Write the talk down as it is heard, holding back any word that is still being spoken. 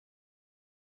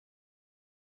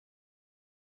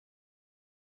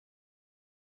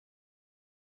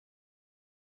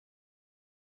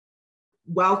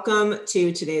Welcome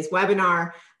to today's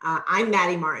webinar. I'm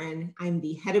Maddy Martin. I'm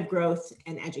the head of growth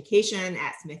and education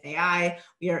at Smith.ai.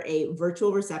 We are a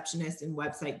virtual receptionist and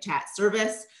website chat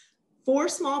service for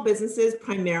small businesses,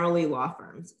 primarily law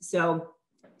firms. So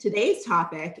today's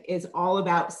topic is all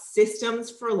about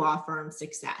systems for law firm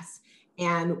success.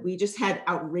 And we just had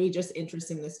outrageous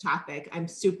interest in this topic. I'm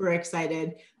super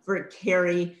excited for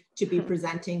Kerri to be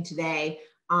presenting today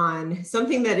on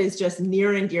something that is just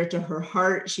near and dear to her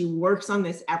heart. She works on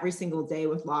this every single day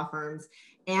with law firms.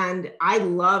 And I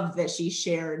love that she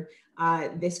shared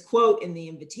this quote in the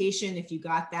invitation, if you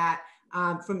got that,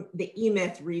 from the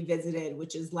E-Myth Revisited,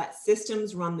 which is let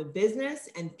systems run the business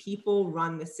and people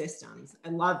run the systems. I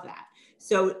love that.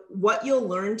 So what you'll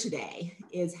learn today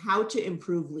is how to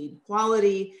improve lead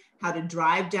quality, how to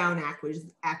drive down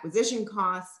acquisition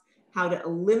costs, how to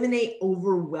eliminate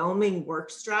overwhelming work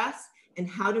stress, and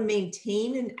how to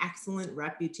maintain an excellent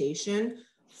reputation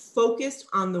focused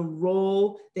on the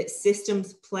role that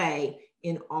systems play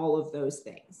in all of those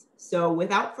things. So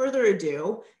without further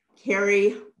ado,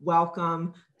 Kerri,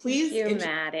 welcome. Please introduce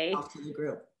yourself to the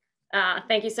group.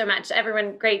 Thank you so much,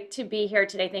 everyone. Great to be here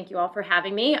today. Thank you all for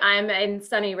having me. I'm in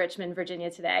sunny Richmond, Virginia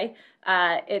today.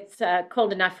 It's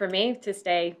cold enough for me to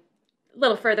stay a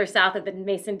little further south of the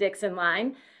Mason-Dixon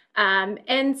line.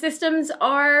 And systems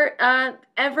are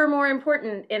ever more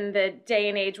important in the day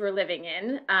and age we're living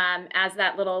in. As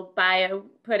that little bio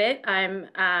put it, I'm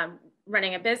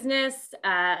running a business,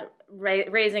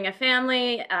 raising a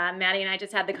family. Maddy and I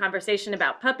just had the conversation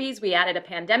about puppies. We added a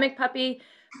pandemic puppy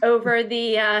over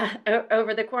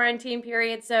the quarantine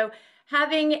period. So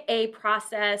having a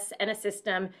process and a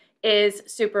system is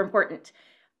super important.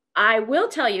 I will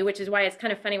tell you, which is why it's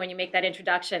kind of funny when you make that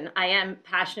introduction, I am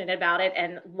passionate about it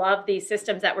and love these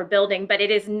systems that we're building, but it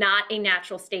is not a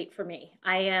natural state for me.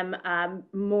 I am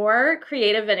more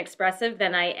creative and expressive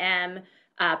than I am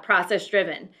process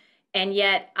driven. And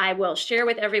yet I will share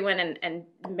with everyone, and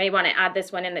may want to add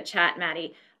this one in the chat,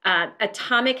 Maddy.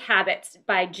 Atomic Habits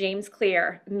by James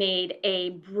Clear made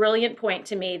a brilliant point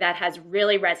to me that has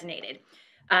really resonated.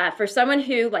 For someone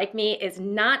who, like me, is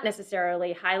not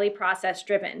necessarily highly process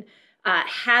driven,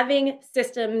 having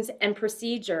systems and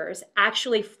procedures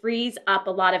actually frees up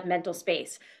a lot of mental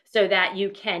space so that you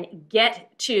can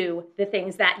get to the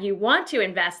things that you want to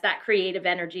invest that creative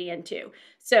energy into.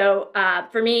 So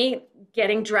for me,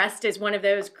 getting dressed is one of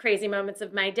those crazy moments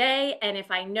of my day. And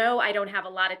if I know I don't have a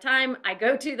lot of time, I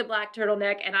go to the black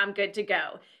turtleneck and I'm good to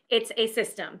go. It's a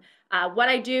system. What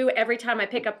I do every time I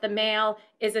pick up the mail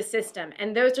is a system.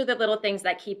 And those are the little things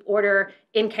that keep order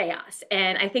in chaos.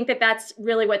 And I think that that's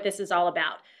really what this is all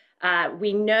about.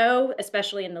 We know,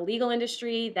 especially in the legal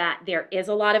industry, that there is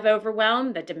a lot of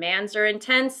overwhelm. The demands are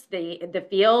intense. The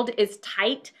field is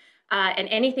tight. And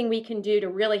anything we can do to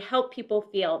really help people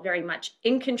feel very much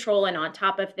in control and on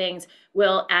top of things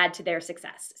will add to their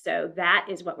success. So that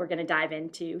is what we're going to dive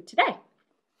into today.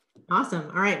 Awesome.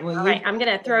 All right. Well, all right. I'm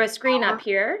going to throw a screen up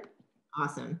here.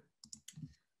 Awesome.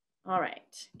 All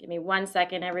right. Give me 1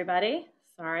 second, everybody.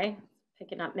 Sorry,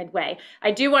 picking up midway.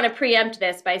 I do want to preempt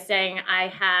this by saying I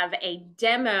have a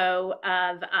demo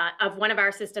of one of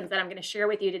our systems that I'm going to share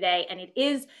with you today, and it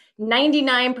is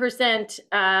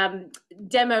 99%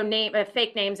 demo name,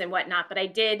 fake names and whatnot. But I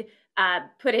did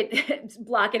put it,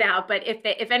 block it out. But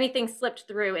if anything slipped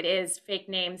through, it is fake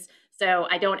names. So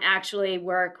I don't actually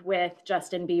work with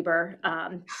Justin Bieber.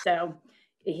 So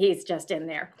he's just in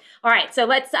there. All right, so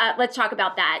let's talk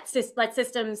about that. Let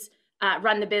systems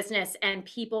run the business and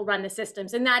people run the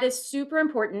systems. And that is super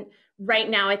important right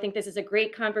now. I think this is a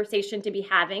great conversation to be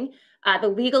having. The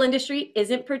legal industry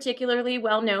isn't particularly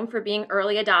well known for being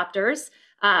early adopters,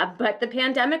 but the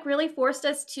pandemic really forced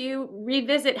us to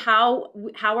revisit how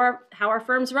our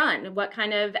firms run, what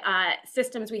kind of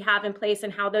systems we have in place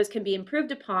and how those can be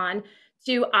improved upon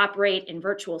to operate in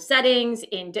virtual settings,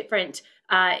 in different,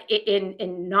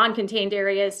 in non-contained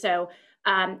areas. So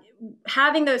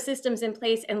having those systems in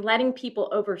place and letting people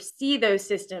oversee those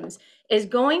systems is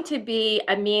going to be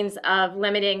a means of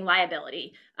limiting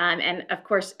liability. And of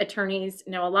course, attorneys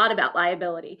know a lot about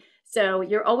liability. So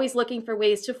you're always looking for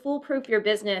ways to foolproof your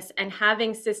business, and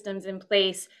having systems in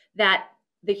place that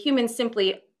the humans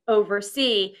simply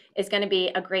oversee is going to be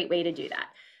a great way to do that.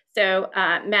 So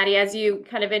Maddy, as you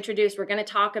kind of introduced, we're going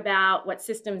to talk about what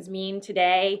systems mean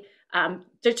today,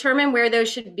 determine where those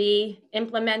should be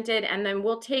implemented, and then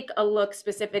we'll take a look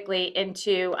specifically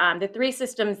into the three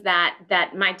systems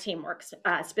that my team works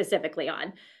specifically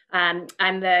on.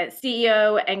 I'm the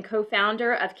CEO and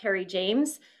co-founder of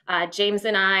KerriJames. James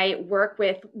and I work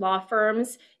with law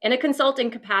firms in a consulting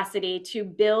capacity to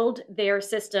build their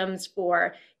systems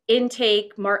for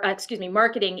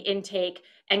marketing intake,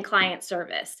 and client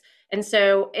service. And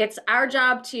so it's our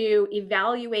job to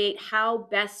evaluate how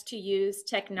best to use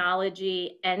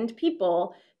technology and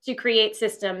people to create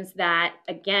systems that,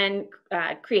 again,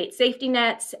 create safety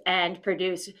nets and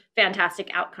produce fantastic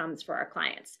outcomes for our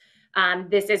clients.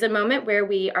 This is a moment where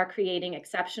we are creating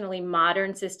exceptionally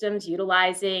modern systems,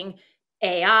 utilizing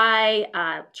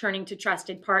AI, turning to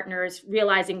trusted partners,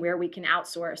 realizing where we can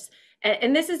outsource.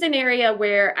 And this is an area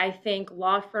where I think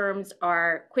law firms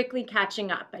are quickly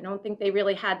catching up. I don't think they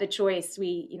really had the choice.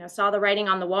 We, saw the writing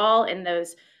on the wall in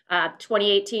those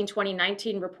 2018,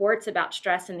 2019 reports about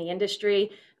stress in the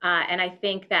industry. And I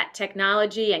think that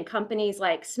technology and companies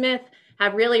like Smith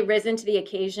have really risen to the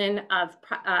occasion of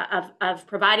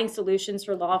providing solutions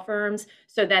for law firms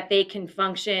so that they can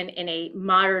function in a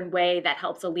modern way that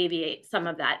helps alleviate some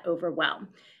of that overwhelm.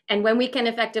 And when we can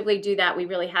effectively do that, we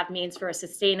really have means for a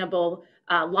sustainable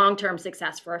long-term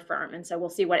success for a firm. And so we'll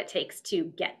see what it takes to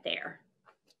get there.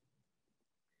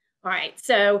 All right,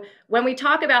 so when we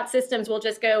talk about systems, we'll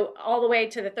just go all the way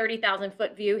to the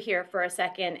 30,000-foot view here for a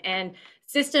second. And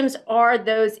systems are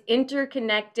those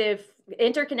interconnected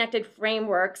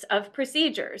frameworks of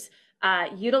procedures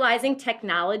utilizing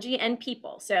technology and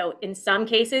people. So in some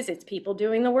cases, it's people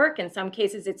doing the work. In some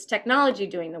cases, it's technology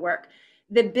doing the work.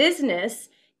 The business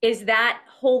is that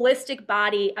holistic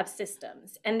body of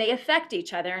systems, and they affect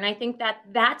each other. And I think that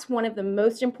that's one of the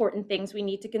most important things we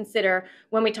need to consider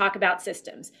when we talk about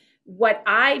systems. What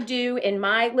I do in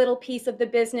my little piece of the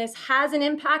business has an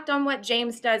impact on what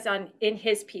James does in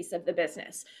his piece of the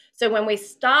business. So when we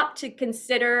stop to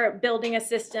consider building a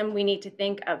system, we need to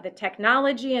think of the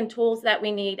technology and tools that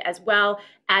we need, as well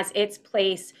as its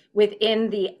place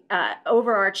within the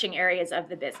overarching areas of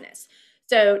the business.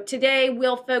 So today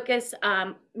we'll focus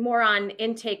more on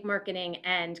intake, marketing,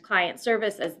 and client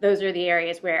service, as those are the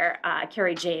areas where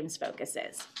KerriJames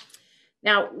focuses.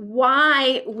 Now,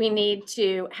 why we need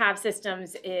to have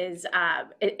systems is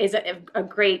a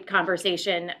great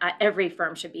conversation every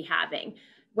firm should be having.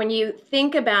 When you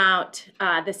think about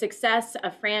the success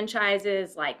of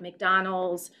franchises like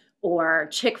McDonald's or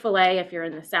Chick-fil-A, if you're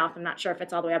in the South, I'm not sure if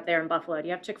it's all the way up there in Buffalo. Do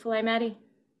you have Chick-fil-A, Maddie?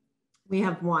 We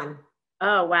have one.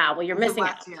 Oh, wow. Well, you're missing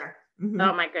last year. Mm-hmm.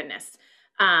 Oh, my goodness.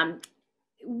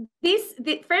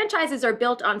 The franchises are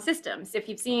built on systems. If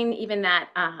you've seen even that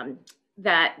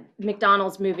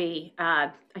McDonald's movie,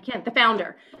 The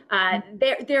Founder,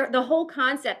 the whole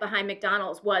concept behind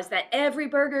McDonald's was that every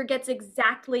burger gets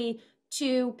exactly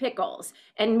 2 pickles.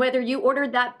 And whether you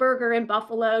ordered that burger in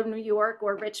Buffalo, New York,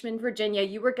 or Richmond, Virginia,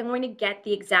 you were going to get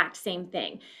the exact same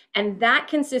thing. And that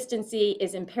consistency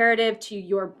is imperative to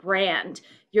your brand.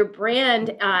 Your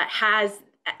brand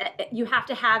you have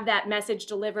to have that message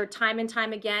delivered time and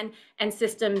time again, and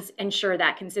systems ensure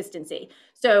that consistency.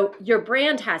 So your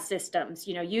brand has systems,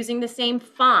 using the same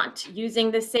font,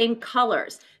 using the same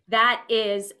colors. That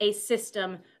is a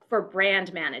system for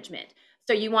brand management.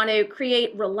 So you want to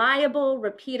create reliable,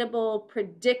 repeatable,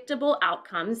 predictable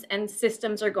outcomes, and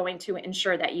systems are going to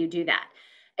ensure that you do that.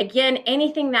 Again,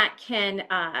 anything that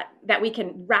we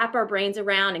can wrap our brains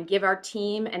around and give our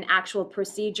team an actual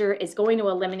procedure is going to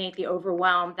eliminate the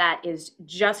overwhelm that is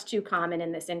just too common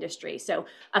in this industry. So,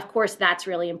 of course, that's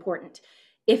really important.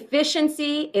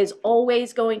 Efficiency is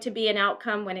always going to be an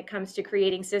outcome when it comes to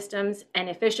creating systems, and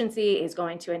efficiency is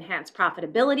going to enhance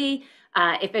profitability.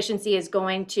 Efficiency is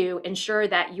going to ensure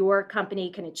that your company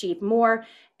can achieve more,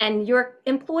 and your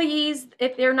employees,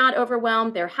 if they're not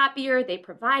overwhelmed, they're happier, they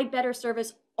provide better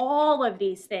service. All of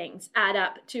these things add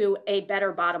up to a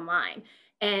better bottom line.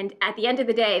 And at the end of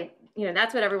the day,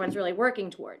 that's what everyone's really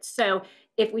working towards. So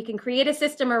if we can create a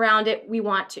system around it, we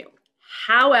want to.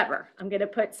 However, I'm going to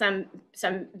put some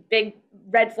big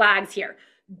red flags here.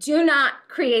 Do not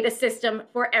create a system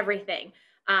for everything.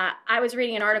 I was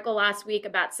reading an article last week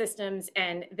about systems,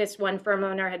 and this one firm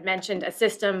owner had mentioned a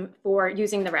system for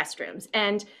using the restrooms.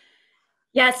 And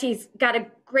yes, he's got a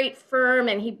great firm,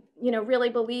 and he really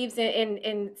believes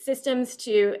in systems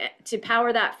to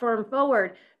power that firm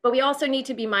forward. But we also need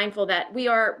to be mindful that we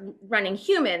are running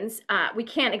humans. We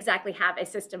can't exactly have a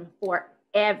system for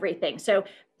everything. So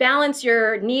balance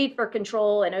your need for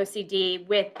control and OCD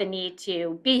with the need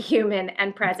to be human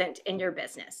and present in your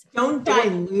business. Don't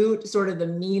dilute sort of the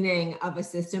meaning of a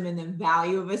system and the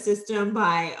value of a system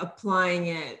by applying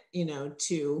it,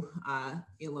 to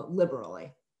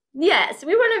liberally. Yes,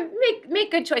 we want to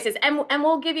make good choices, and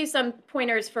we'll give you some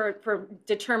pointers for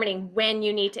determining when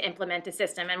you need to implement a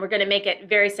system. And we're going to make it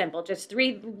very simple, just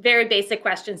 3 very basic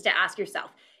questions to ask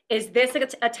yourself. Is this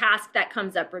a task that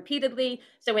comes up repeatedly?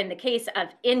 So in the case of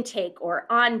intake or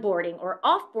onboarding or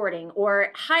offboarding or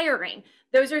hiring,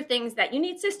 those are things that you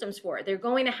need systems for. They're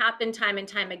going to happen time and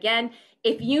time again.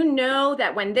 If you know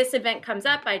that when this event comes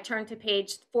up, I turn to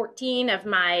page 14 of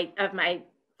my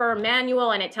firm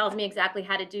manual and it tells me exactly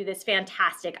how to do this,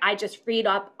 fantastic. I just freed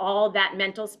up all that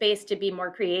mental space to be more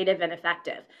creative and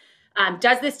effective.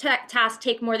 Does this task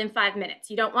take more than 5 minutes?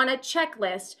 You don't want a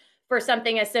checklist for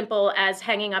something as simple as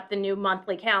hanging up the new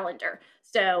monthly calendar.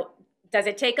 So does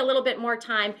it take a little bit more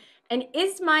time? And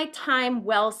is my time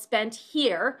well spent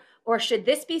here? Or should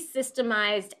this be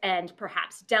systemized and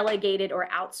perhaps delegated or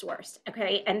outsourced?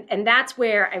 Okay, and that's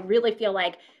where I really feel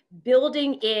like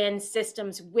building in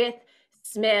systems with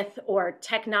Smith or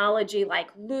technology like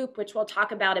Loop, which we'll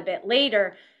talk about a bit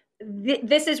later,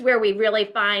 this is where we really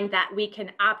find that we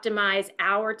can optimize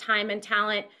our time and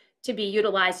talent to be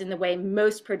utilized in the way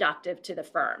most productive to the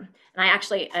firm.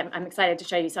 And I'm excited to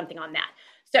show you something on that.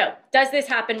 So does this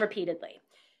happen repeatedly?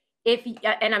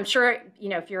 And I'm sure,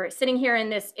 if you're sitting here in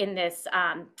this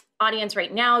audience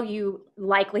right now, you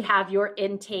likely have your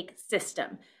intake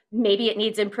system. Maybe it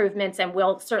needs improvements, and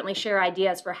we'll certainly share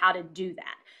ideas for how to do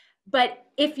that. But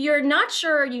if you're not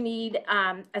sure you need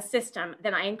a system,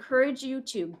 then I encourage you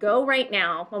to go right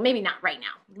now, well, maybe not right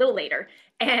now, a little later,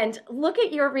 and look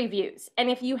at your reviews. And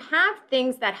if you have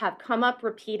things that have come up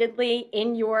repeatedly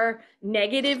in your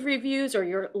negative reviews or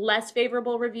your less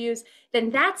favorable reviews, then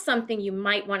that's something you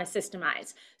might want to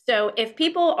systemize. So if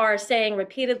people are saying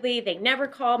repeatedly, they never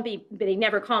call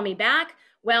me back,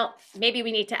 well, maybe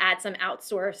we need to add some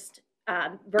outsourced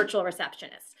virtual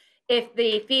receptionists. If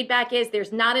the feedback is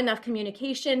there's not enough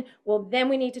communication, well, then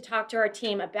we need to talk to our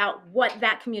team about what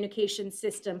that communication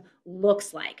system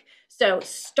looks like. So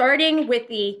starting with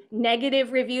the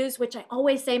negative reviews, which I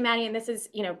always say, Maddy, and this is,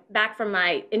 back from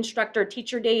my instructor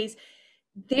teacher days,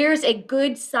 there's a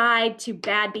good side to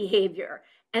bad behavior.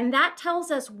 And that tells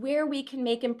us where we can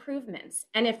make improvements.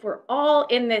 And if we're all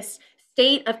in this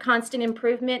state of constant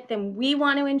improvement, then we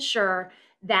want to ensure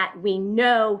that we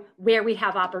know where we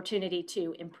have opportunity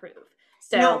to improve.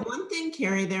 So one thing,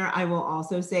 Kerri, there I will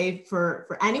also say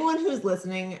for anyone who's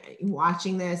listening,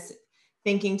 watching this,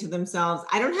 thinking to themselves,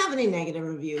 I don't have any negative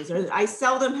reviews, or I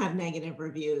seldom have negative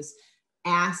reviews.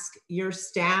 Ask your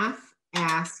staff,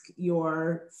 ask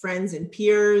your friends and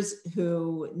peers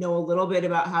who know a little bit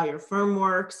about how your firm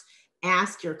works,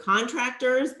 ask your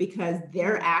contractors, because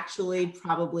they're actually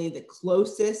probably the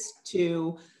closest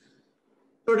to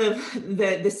sort of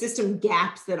the system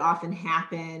gaps that often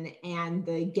happen and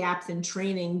the gaps in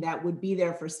training that would be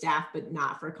there for staff, but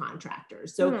not for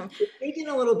contractors. So digging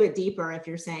a little bit deeper, if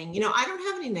you're saying, I don't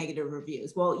have any negative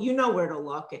reviews, well, you know where to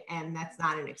look, and that's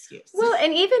not an excuse. Well,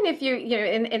 and even if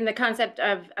in the concept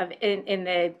in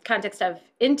the context of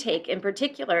intake in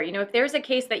particular, if there's a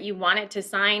case that you wanted to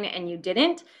sign and you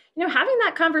didn't, having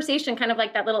that conversation, kind of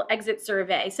like that little exit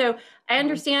survey. So I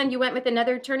understand you went with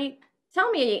another attorney. Tell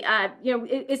me,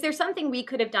 is there something we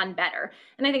could have done better?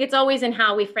 And I think it's always in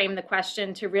how we frame the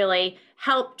question to really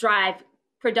help drive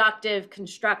productive,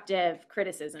 constructive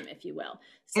criticism, if you will.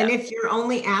 So. And if you're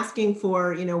only asking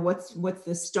for, what's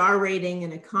the star rating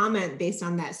and a comment based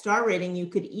on that star rating, you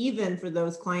could even, for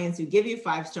those clients who give you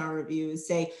 5-star reviews,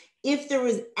 say, if there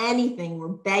was anything, we're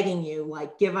begging you,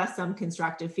 like, give us some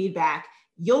constructive feedback.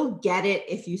 You'll get it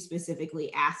if you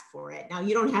specifically ask for it. Now,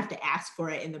 you don't have to ask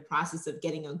for it in the process of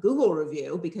getting a Google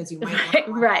review, because you might not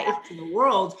want that out to the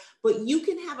world, but you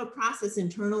can have a process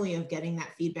internally of getting that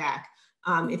feedback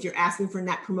if you're asking for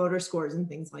net promoter scores and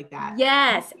things like that.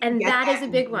 Yes, and that is a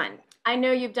big one. I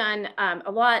know you've done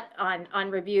a lot on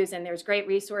reviews, and there's great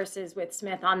resources with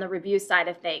Smith on the review side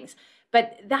of things.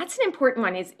 But that's an important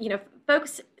one is,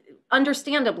 folks,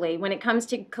 understandably, when it comes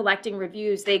to collecting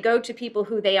reviews, they go to people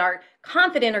who they are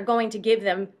confident are going to give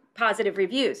them positive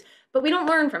reviews, but we don't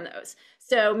learn from those.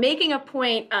 So making a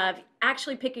point of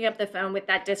actually picking up the phone with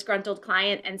that disgruntled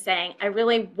client and saying, I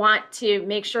really want to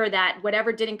make sure that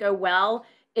whatever didn't go well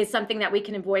is something that we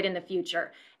can avoid in the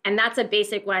future. And that's a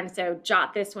basic one. So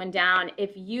jot this one down.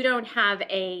 If you don't have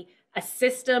a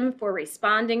system for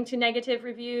responding to negative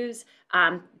reviews,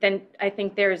 then I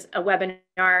think there's a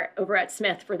webinar over at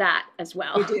Smith for that as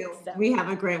well. We do. So. We have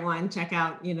a great one. Check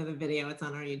out, the video. It's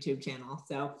on our YouTube channel.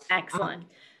 So excellent.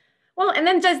 Well, and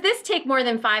then does this take more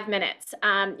than 5 minutes?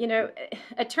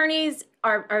 Attorneys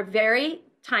are very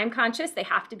time conscious. They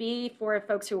have to be for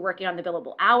folks who are working on the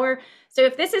billable hour. So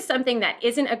if this is something that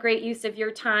isn't a great use of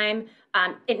your time,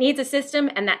 it needs a system,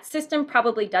 and that system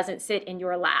probably doesn't sit in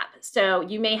your lap. So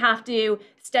you may have to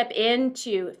step in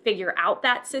to figure out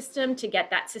that system, to get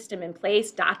that system in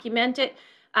place, document it,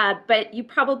 but you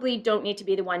probably don't need to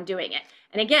be the one doing it.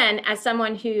 And again, as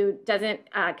someone who doesn't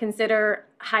consider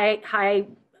high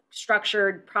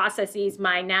structured processes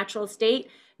my natural state,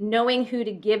 knowing who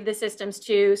to give the systems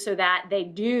to so that they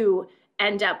do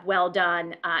end up well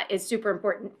done is super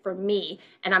important for me,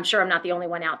 and I'm sure I'm not the only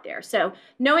one out there. So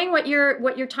knowing what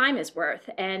your time is worth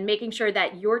and making sure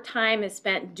that your time is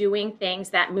spent doing things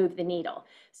that move the needle.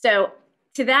 So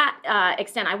to that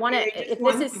extent, I want to, if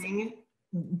this is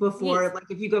before, like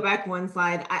if you go back one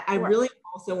slide, I really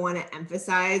also want to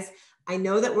emphasize, I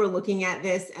know that we're looking at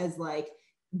this as like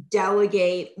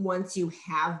delegate once you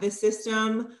have the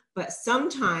system, but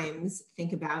sometimes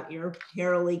think about your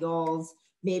paralegals,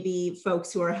 maybe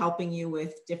folks who are helping you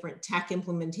with different tech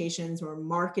implementations or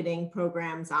marketing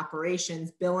programs,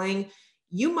 operations, billing.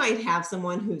 You might have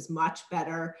someone who's much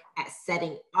better at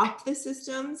setting up the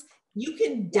systems. You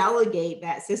can delegate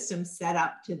that system set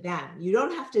up to them. You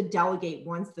don't have to delegate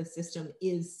once the system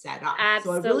is set up.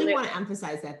 Absolutely. So I really want to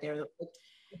emphasize that there. It's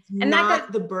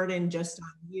not the burden just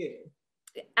on you.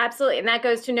 Absolutely. And that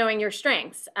goes to knowing your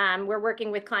strengths. We're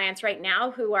working with clients right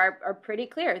now who are pretty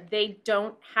clear. They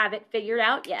don't have it figured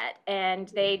out yet. And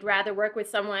they'd rather work with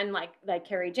someone like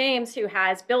KerriJames, who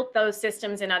has built those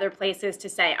systems in other places to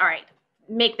say, all right,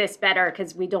 make this better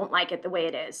because we don't like it the way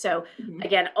it is. So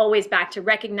again, always back to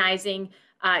recognizing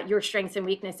your strengths and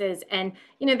weaknesses. And,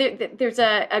 there's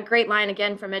a great line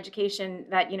again from education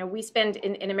that, we spend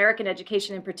in American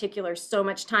education in particular, so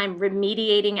much time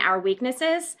remediating our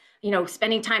weaknesses,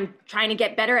 spending time trying to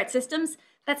get better at systems.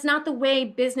 That's not the way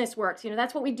business works.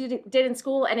 That's what we did in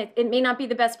school, and it may not be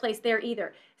the best place there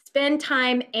either. Spend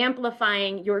time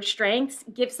amplifying your strengths.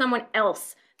 Give someone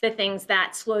else the things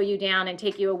that slow you down and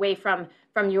take you away from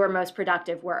your most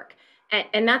productive work.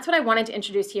 And that's what I wanted to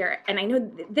introduce here. And I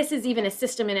know this is even a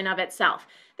system in and of itself.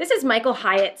 This is Michael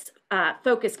Hyatt's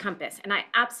focus compass. And I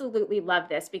absolutely love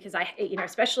this because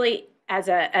especially as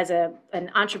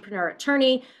an entrepreneur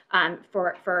attorney,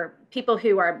 for people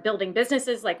who are building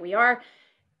businesses like we are,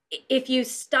 if you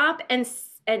stop and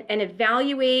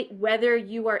evaluate whether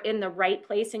you are in the right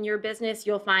place in your business,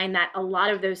 you'll find that a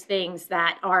lot of those things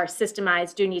that are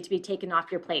systemized do need to be taken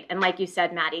off your plate. And like you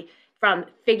said, Maddy, from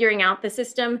figuring out the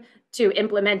system to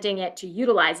implementing it to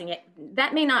utilizing it,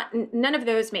 none of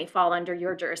those may fall under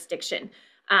your jurisdiction.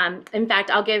 In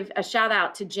fact, I'll give a shout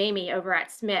out to Jamie over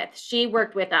at Smith. She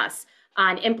worked with us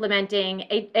on implementing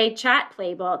a chat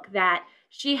playbook that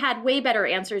she had way better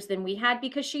answers than we had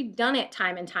because she'd done it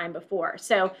time and time before.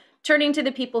 So turning to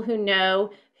the people who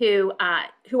know, who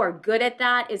are good at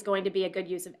that, is going to be a good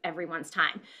use of everyone's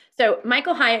time. So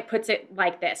Michael Hyatt puts it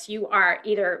like this: you are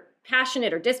either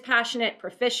passionate or dispassionate,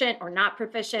 proficient or not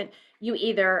proficient. You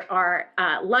either are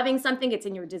loving something, it's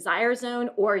in your desire zone,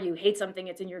 or you hate something,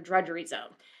 it's in your drudgery zone.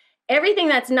 Everything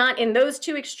that's not in those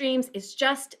two extremes is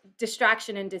just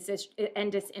distraction and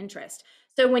disinterest.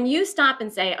 So when you stop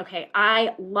and say, okay,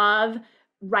 I love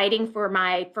writing for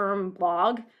my firm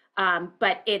blog,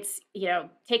 but it's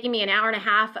taking me an hour and a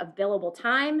half of billable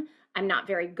time. I'm not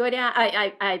very good at.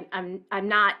 I'm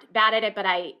not bad at it, but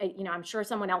I'm sure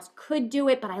someone else could do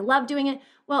it. But I love doing it.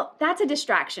 Well, that's a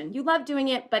distraction. You love doing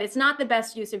it, but it's not the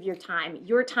best use of your time.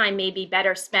 Your time may be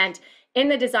better spent in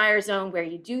the desire zone where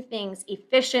you do things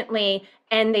efficiently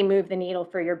and they move the needle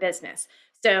for your business.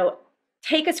 So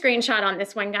take a screenshot on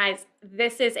this one, guys.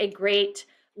 This is a great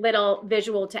little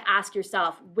visual to ask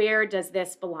yourself, where does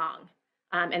this belong?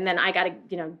 And then I got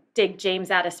to, dig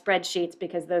James out of spreadsheets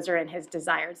because those are in his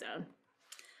desire zone.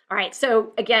 All right.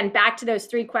 So again, back to those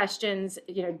three questions.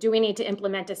 Do we need to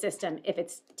implement a system? If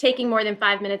it's taking more than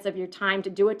 5 minutes of your time to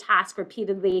do a task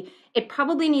repeatedly, it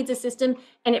probably needs a system,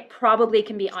 and it probably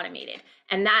can be automated.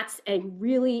 And that's a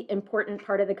really important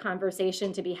part of the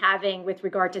conversation to be having with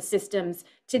regard to systems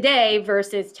today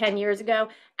versus 10 years ago.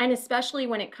 And especially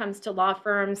when it comes to law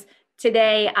firms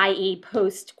today, i.e.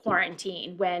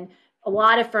 post-quarantine, when a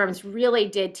lot of firms really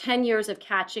did 10 years of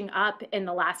catching up in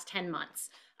the last 10 months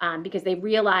because they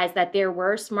realized that there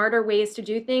were smarter ways to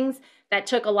do things that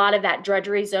took a lot of that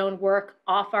drudgery zone work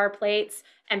off our plates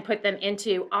and put them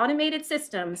into automated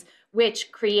systems,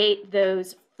 which create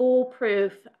those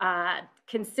foolproof,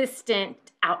 consistent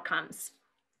outcomes.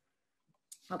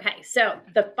 Okay, so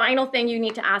the final thing you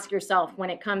need to ask yourself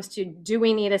when it comes to do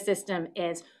we need a system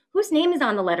is, whose name is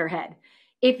on the letterhead?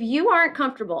 If you aren't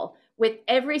comfortable with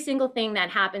every single thing that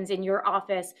happens in your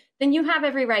office, then you have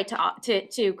every right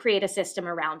to create a system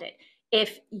around it.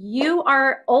 If you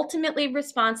are ultimately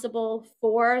responsible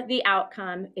for the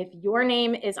outcome, if your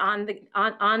name is on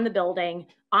the building,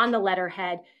 on the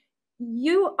letterhead,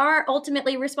 you are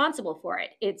ultimately responsible for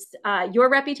it. It's your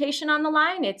reputation on the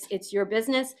line. It's your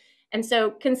business. And so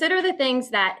consider the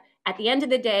things that at the end of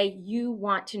the day, you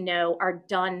want to know are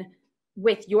done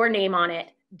with your name on it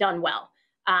done well.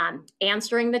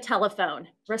 Answering the telephone,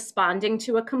 responding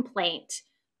to a complaint,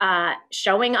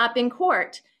 showing up in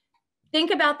court.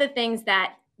 Think about the things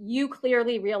that you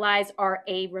clearly realize are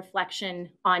a reflection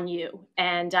on you.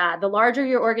 And the larger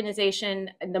your organization,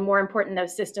 the more important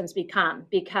those systems become,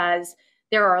 because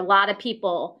there are a lot of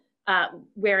people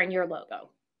wearing your logo.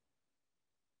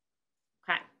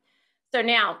 Okay. So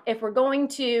now, if we're going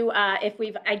to, if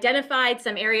we've identified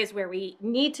some areas where we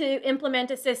need to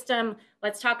implement a system,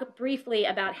 let's talk briefly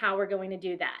about how we're going to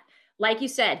do that. Like you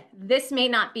said, this may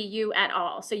not be you at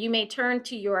all. So you may turn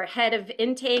to your head of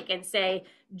intake and say,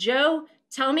 Joe,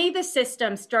 tell me the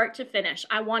system start to finish.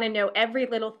 I want to know every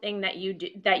little thing that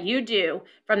you do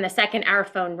from the second our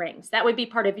phone rings. That would be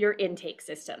part of your intake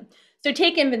system. So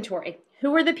take inventory.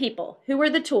 Who are the people? Who are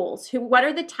the tools? What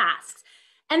are the tasks?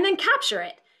 And then capture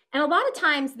it. And a lot of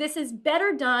times this is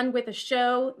better done with a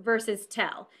show versus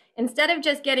tell. Instead of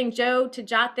just getting Joe to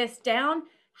jot this down,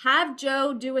 have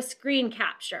Joe do a screen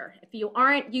capture. If you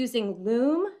aren't using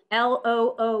Loom,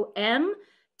 Loom,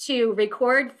 to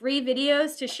record free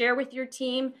videos to share with your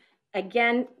team,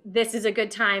 again, this is a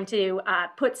good time to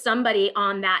put somebody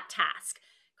on that task.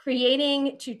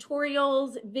 Creating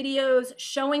tutorials, videos,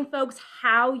 showing folks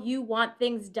how you want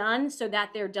things done so that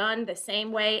they're done the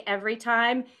same way every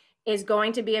time is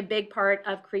going to be a big part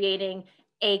of creating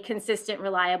a consistent,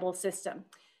 reliable system.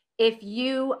 If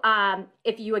you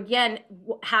again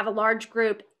have a large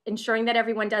group, ensuring that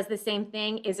everyone does the same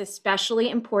thing is especially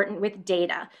important with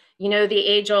data. You know, the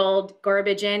age-old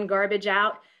garbage in, garbage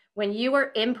out. When you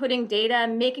are inputting data,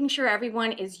 making sure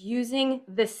everyone is using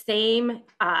the same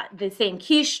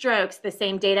keystrokes, the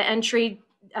same data entry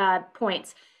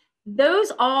points.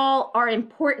 Those all are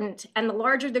important, and the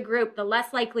larger the group, the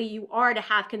less likely you are to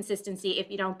have consistency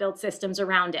if you don't build systems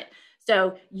around it.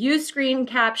 So use screen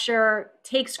capture,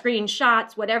 take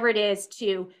screenshots, whatever it is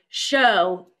to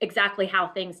show exactly how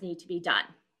things need to be done.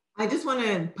 I just want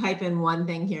to pipe in one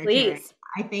thing here, Please. Kerri.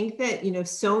 I think that,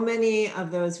 so many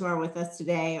of those who are with us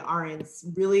today are in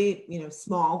really,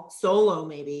 small, solo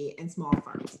maybe, and small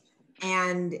firms.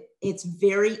 And it's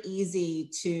very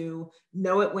easy to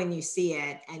know it when you see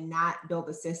it and not build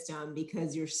a system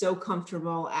because you're so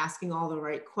comfortable asking all the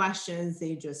right questions.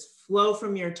 They just flow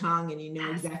from your tongue and you know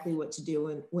exactly what to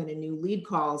do when a new lead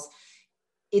calls.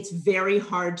 It's very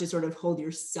hard to sort of hold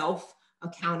yourself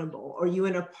accountable, or you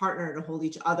and a partner to hold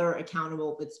each other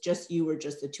accountable if it's just you or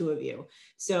just the two of you.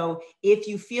 So if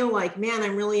you feel like, man,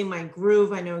 I'm really in my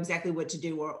groove, I know exactly what to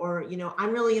do, or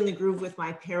I'm really in the groove with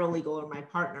my paralegal or my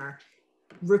partner,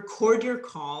 record your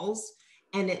calls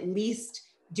and at least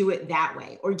do it that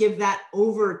way, or give that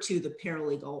over to the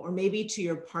paralegal or maybe to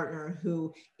your partner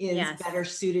who is better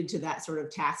suited to that sort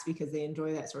of task because they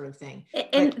enjoy that sort of thing.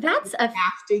 And but that's you have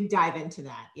to dive into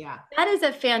that. Yeah. That is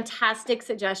a fantastic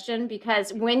suggestion,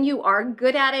 because when you are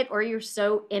good at it or you're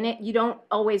so in it, you don't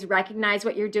always recognize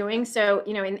what you're doing. So,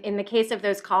 in the case of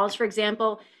those calls, for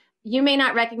example, you may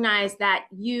not recognize that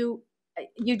you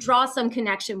draw some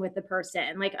connection with the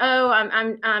person, like, oh,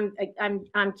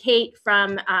 I'm Kate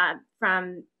from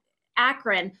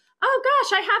Akron. Oh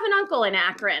gosh, I have an uncle in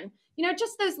Akron.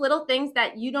 Just those little things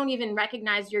that you don't even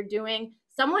recognize you're doing.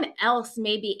 Someone else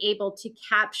may be able to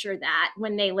capture that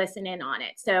when they listen in on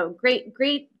it. So great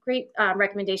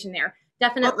recommendation there.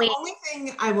 Definitely. Well, the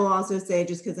only thing I will also say,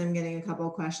 just because I'm getting a couple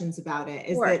of questions about it,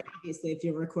 is that obviously if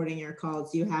you're recording your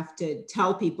calls, you have to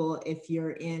tell people if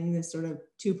you're in this sort of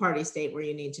two-party state where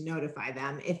you need to notify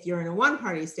them. If you're in a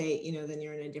one-party state, then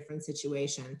you're in a different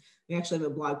situation. We actually have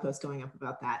a blog post going up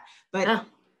about that. But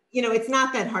it's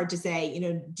not that hard to say,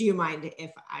 do you mind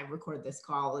if I record this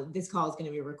call? This call is going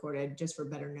to be recorded just for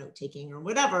better note taking or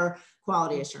whatever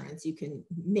quality assurance. You can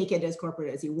make it as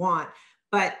corporate as you want,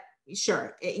 but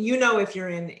sure, if you're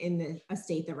in a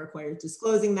state that requires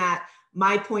disclosing that.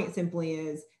 My point simply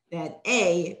is that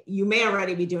you may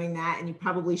already be doing that, and you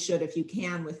probably should if you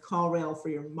can with CallRail for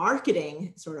your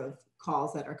marketing sort of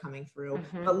calls that are coming through.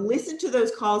 But listen to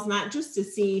those calls, not just to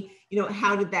see,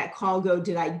 how did that call go?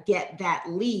 Did I get that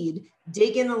lead?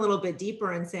 Dig in a little bit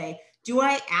deeper and say, do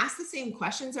I ask the same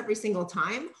questions every single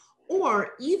time?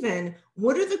 Or even,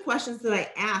 what are the questions that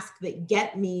I ask that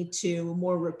get me to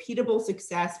more repeatable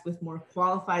success with more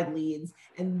qualified leads?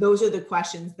 And those are the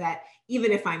questions that,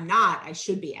 even if I'm not, I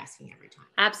should be asking every time.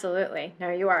 Absolutely.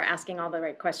 No, you are asking all the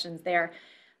right questions there.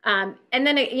 And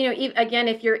then, again,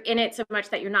 if you're in it so much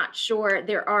that you're not sure,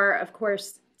 there are, of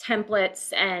course,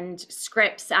 templates and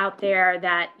scripts out there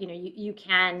that, you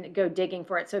can go digging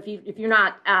for it. So if you're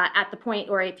not at the point,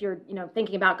 or if you're,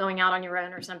 thinking about going out on your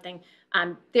own or something,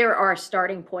 there are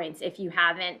starting points if you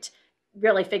haven't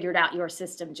really figured out your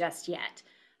system just yet.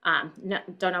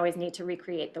 Don't always need to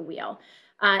recreate the wheel.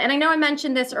 And I know I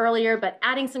mentioned this earlier, but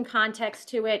adding some context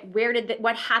to it,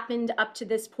 what happened up to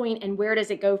this point and where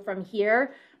does it go from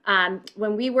here?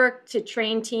 When we work to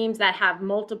train teams that have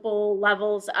multiple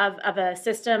levels of a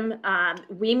system,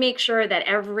 we make sure that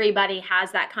everybody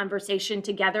has that conversation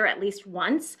together at least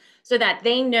once so that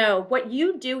they know what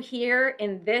you do here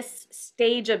in this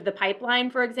stage of the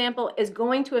pipeline, for example, is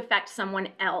going to affect someone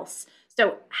else.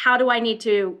 So how do I need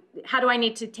to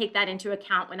take that into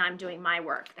account when I'm doing my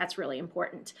work? That's really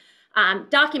important.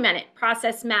 Document it,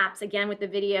 process maps, again, with the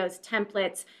videos,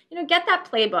 templates, get that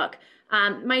playbook.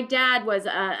 My dad was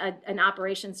an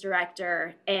operations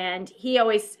director, and he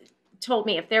always told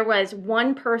me if there was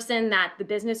one person that the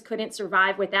business couldn't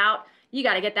survive without, you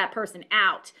got to get that person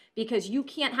out, because you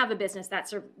can't have a business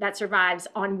that survives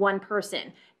on one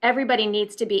person. Everybody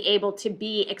needs to be able to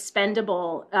be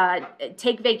expendable,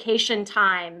 take vacation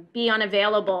time, be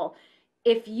unavailable.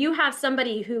 If you have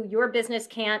somebody who your business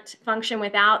can't function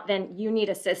without, then you need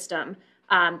a system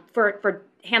for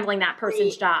handling that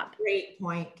person's job. Great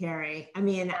point, Kerri. I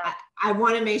mean, I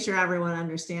want to make sure everyone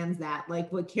understands that, like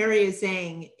what Kerri is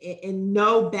saying in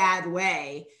no bad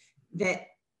way, that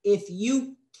if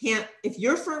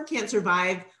your firm can't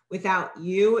survive without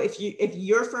you, if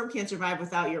your firm can't survive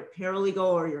without your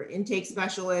paralegal or your intake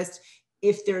specialist,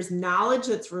 if there's knowledge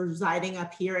that's residing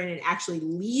up here and it actually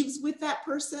leaves with that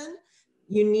person,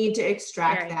 you need to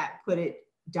extract that, put it,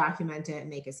 document it, and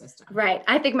make a system. Right.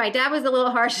 I think my dad was a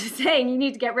little harsh saying you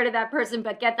need to get rid of that person,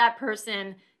 but get that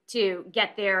person to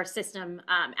get their system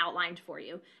outlined for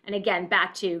you. And again,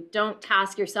 back to don't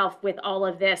task yourself with all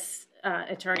of this,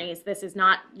 attorneys. This is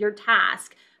not your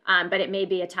task, but it may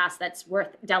be a task that's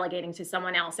worth delegating to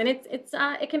someone else. And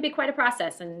it can be quite a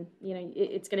process, and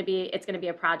it's going to be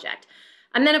a project.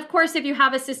 And then, of course, if you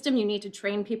have a system, you need to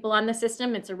train people on the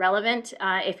system. It's irrelevant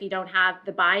if you don't have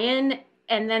the buy-in.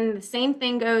 And then the same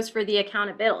thing goes for the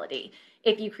accountability.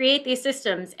 If you create these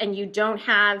systems and you don't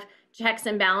have checks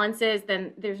and balances,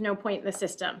 then there's no point in the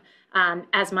system.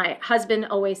 As my husband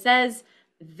always says,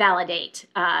 validate.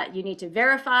 You need to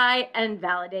verify and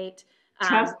validate.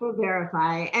 Trust but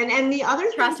verify. And the other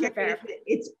thing is that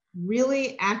it's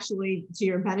really actually to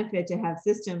your benefit to have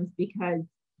systems, because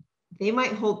they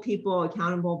might hold people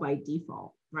accountable by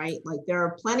default, right? Like there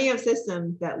are plenty of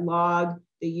systems that log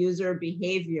the user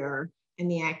behavior and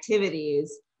the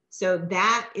activities. So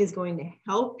that is going to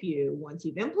help you once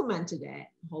you've implemented it,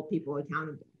 hold people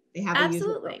accountable. They have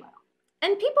absolutely. A user profile.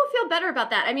 And people feel better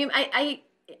about that. I mean,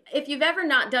 if you've ever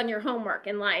not done your homework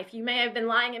in life, you may have been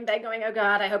lying in bed going, oh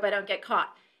God, I hope I don't get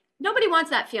caught. Nobody wants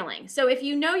that feeling. So if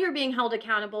you know you're being held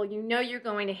accountable, you know you're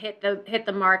going to hit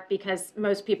the mark, because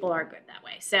most people are good that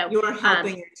way. So you're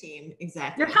helping your team.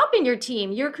 Exactly. You're helping your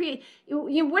team. You're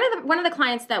one of the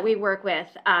clients that we work with,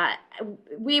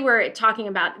 we were talking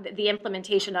about the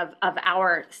implementation of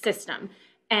our system.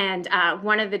 And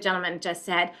one of the gentlemen just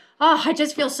said, oh, I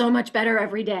just feel so much better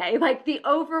every day. Like the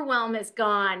overwhelm is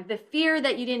gone. The fear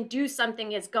that you didn't do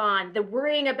something is gone. The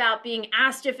worrying about being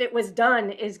asked if it was done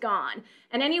is gone.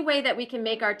 And any way that we can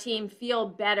make our team feel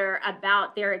better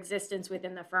about their existence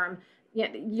within the firm,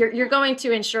 you're going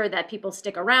to ensure that people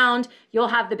stick around. You'll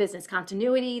have the business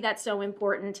continuity that's so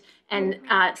important, and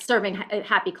serving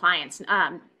happy clients.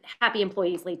 Happy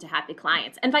employees lead to happy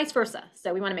clients, and vice versa.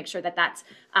 So we want to make sure that that's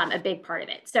a big part of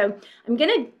it. So I'm going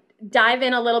to dive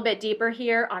in a little bit deeper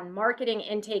here on marketing,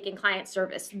 intake, and client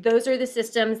service. Those are the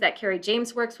systems that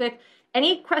KerriJames works with.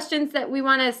 Any questions that we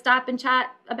want to stop and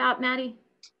chat about, Maddy?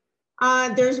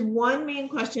 There's one main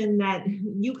question that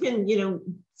you can,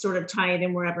 sort of tie it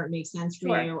in wherever it makes sense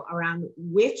for you, around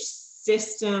which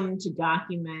system to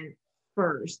document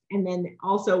first, and then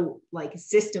also like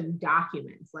system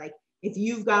documents. Like if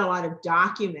you've got a lot of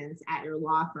documents at your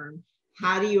law firm,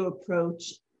 how do you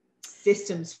approach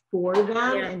systems for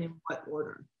them, and in what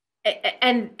order?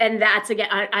 And that's, again,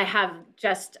 I have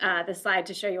just the slide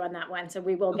to show you on that one, so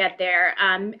we will get there.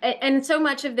 And so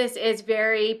much of this is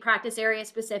very practice area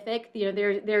specific.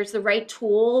 There's the right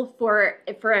tool for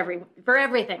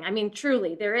everything. I mean,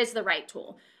 truly, there is the right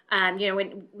tool.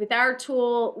 With our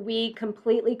tool, we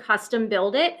completely custom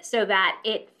build it so that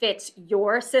it fits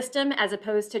your system, as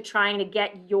opposed to trying to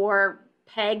get your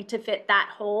peg to fit that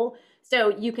hole.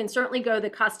 So you can certainly go the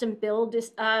custom build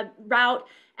route.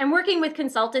 And working with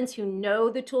consultants who know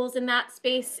the tools in that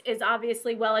space is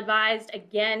obviously well advised.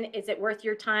 Again, is it worth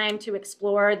your time to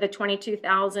explore the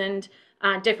 22,000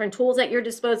 different tools at your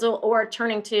disposal, or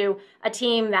turning to a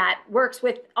team that works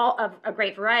with all of a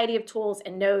great variety of tools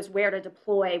and knows where to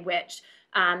deploy which.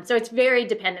 So it's very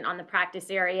dependent on the practice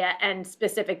area and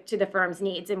specific to the firm's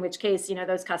needs, in which case,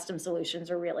 those custom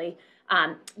solutions are really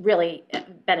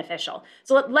beneficial.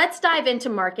 So let's dive into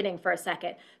marketing for a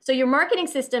second. So your marketing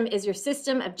system is your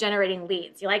system of generating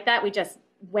leads. You like that? We just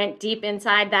went deep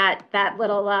inside that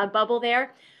little bubble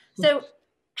there. So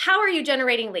how are you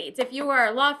generating leads? If you are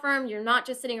a law firm, you're not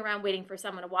just sitting around waiting for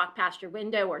someone to walk past your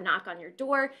window or knock on your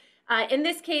door. In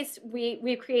this case,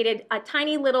 we've created a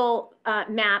tiny little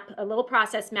map, a little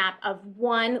process map of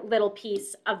one little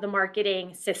piece of the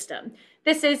marketing system.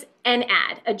 This is an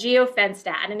ad, a geofenced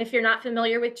ad. And if you're not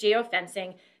familiar with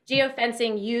geofencing,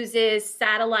 geofencing uses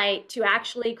satellite to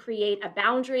actually create a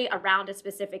boundary around a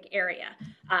specific area.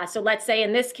 So let's say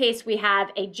in this case, we have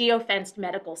a geofenced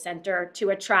medical center to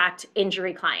attract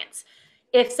injury clients.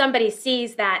 If somebody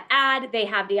sees that ad, they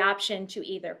have the option to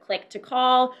either click to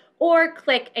call or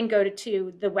click and go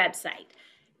to the website.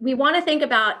 We want to think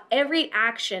about every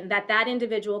action that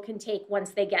individual can take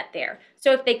once they get there.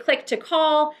 So if they click to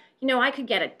call, I could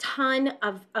get a ton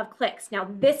of clicks. Now,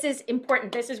 this is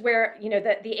important. This is where,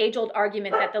 the age-old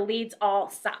argument that the leads all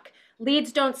suck.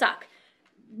 Leads don't suck.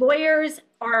 Lawyers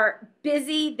are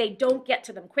busy. They don't get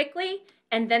to them quickly,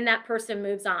 and then that person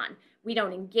moves on. We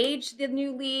don't engage the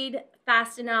new lead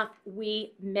fast enough.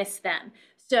 We miss them.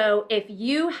 So if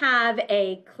you have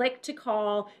a click to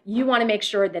call, you want to make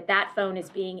sure that phone is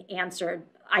being answered,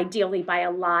 ideally by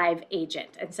a live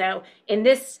agent. And so in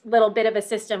this little bit of a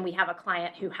system, we have a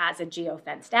client who has a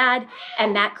geofenced ad,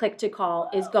 and that click to call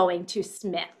is going to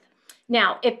Smith.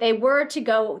 Now, if they were to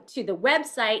go to the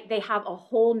website, they have a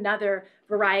whole nother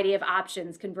variety of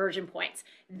options, conversion points.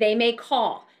 They may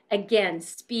call. Again,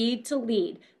 speed to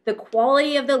lead. The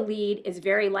quality of the lead is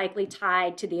very likely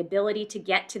tied to the ability to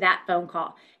get to that phone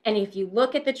call. And if you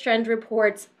look at the trend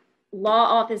reports, law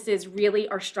offices really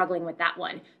are struggling with that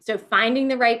one. So finding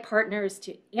the right partners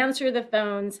to answer the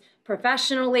phones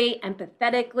professionally,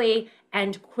 empathetically,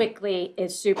 and quickly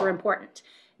is super important.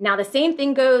 Now, the same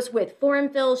thing goes with form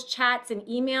fills, chats, and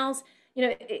emails.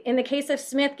 In the case of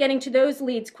Smith, getting to those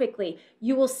leads quickly,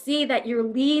 you will see that your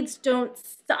leads don't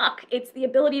suck. It's the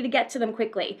ability to get to them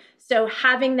quickly. So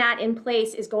having that in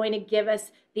place is going to give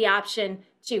us the option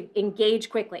to engage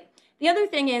quickly. The other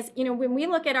thing is, when we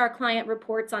look at our client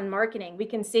reports on marketing, we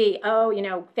can see,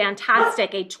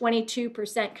 fantastic, a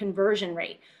 22% conversion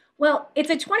rate. Well, it's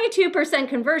a 22%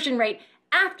 conversion rate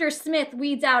after Smith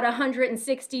weeds out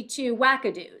 162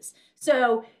 wackadoos.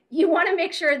 So you want to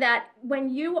make sure that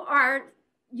when you are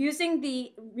using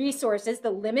the resources, the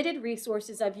limited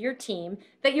resources of your team,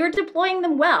 that you're deploying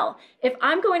them well. If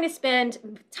I'm going to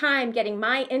spend time getting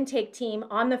my intake team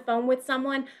on the phone with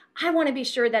someone, I want to be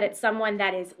sure that it's someone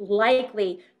that is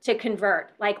likely to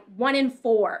convert, like 1 in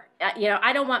 4.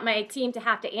 I don't want my team to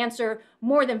have to answer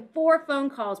more than 4 phone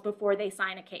calls before they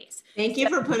sign a case. Thank you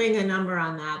for putting a number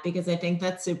on that, because I think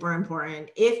that's super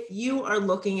important. If you are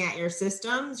looking at your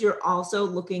systems, you're also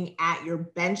looking at your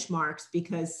benchmarks,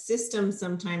 because systems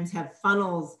sometimes have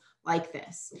funnels like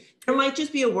this. There might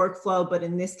just be a workflow, but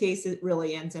in this case, it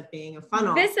really ends up being a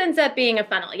funnel. This ends up being a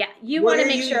funnel. Yeah. You want to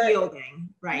make sure yielding,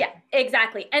 right? Yeah,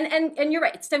 exactly. And you're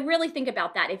right. So really think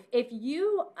about that. If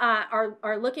you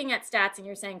are looking at stats and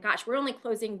you're saying, gosh, we're only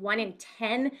closing 1 in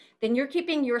 10, then you're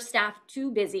keeping your staff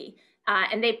too busy.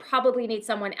 And they probably need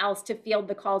someone else to field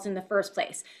the calls in the first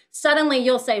place. Suddenly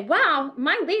you'll say, wow,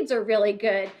 my leads are really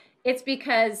good. It's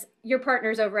because your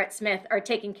partners over at Smith are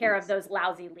taking care of those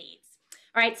lousy leads.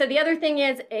 All right, so the other thing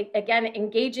is, again,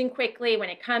 engaging quickly when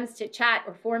it comes to chat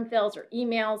or form fills or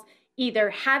emails, either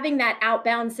having that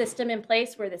outbound system in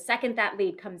place where the second that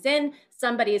lead comes in,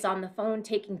 somebody is on the phone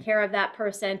taking care of that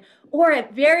person, or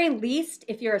at very least,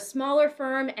 if you're a smaller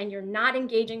firm and you're not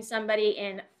engaging somebody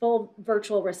in full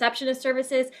virtual receptionist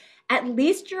services, at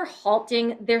least you're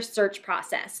halting their search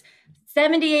process.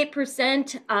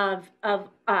 78%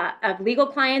 of legal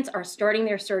clients are starting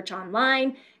their search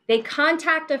online. They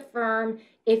contact a firm.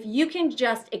 If you can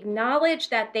just acknowledge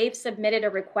that they've submitted a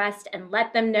request and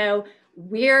let them know,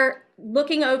 we're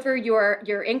looking over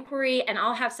your inquiry and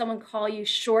I'll have someone call you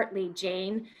shortly,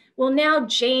 Jane. Well, now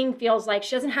Jane feels like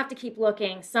she doesn't have to keep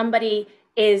looking. Somebody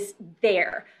is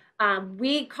there.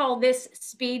 We call this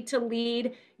speed to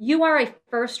lead. You are a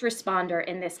first responder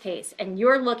in this case, and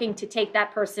you're looking to take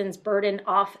that person's burden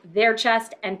off their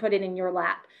chest and put it in your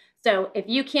lap. So if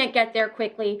you can't get there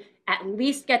quickly, at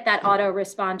least get that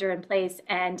autoresponder in place,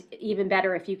 and even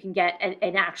better if you can get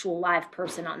an actual live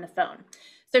person on the phone.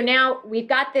 So now we've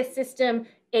got this system.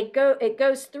 It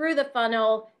goes through the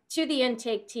funnel to the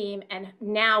intake team, and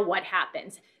now what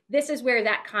happens? this is where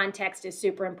that context is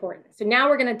super important. So now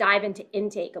we're going to dive into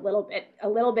intake a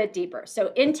little bit deeper.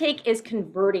 So intake is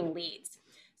converting leads.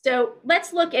 So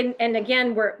let's look, and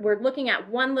again, we're looking at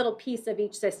one little piece of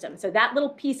each system. So that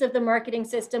little piece of the marketing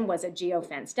system was a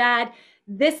geofenced ad.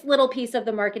 This little piece of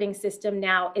the marketing system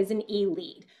now is an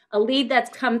e-lead, a lead that's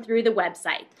come through the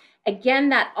website. Again,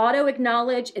 that auto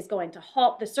acknowledge is going to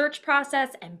halt the search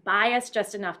process and buy us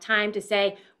just enough time to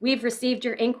say, we've received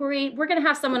your inquiry. We're going to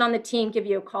have someone on the team give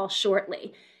you a call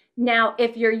shortly. Now,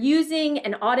 if you're using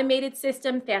an automated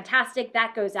system, fantastic,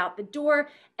 that goes out the door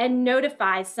and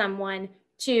notifies someone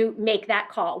to make that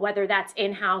call, whether that's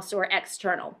in-house or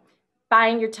external.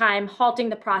 Buying your time, halting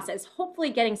the process, hopefully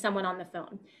getting someone on the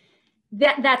phone.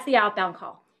 That's the outbound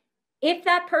call. If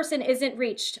that person isn't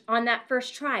reached on that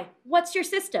first try, what's your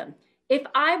system? If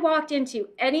I walked into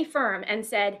any firm and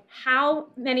said, how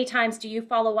many times do you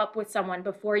follow up with someone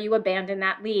before you abandon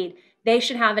that lead? They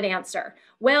should have an answer.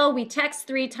 Well, we text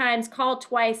 3 times, call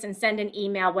twice, and send an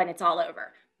email when it's all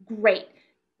over. Great.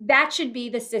 That should be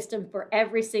the system for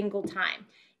every single time.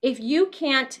 If you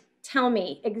can't tell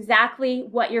me exactly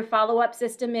what your follow-up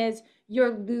system is, you're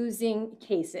losing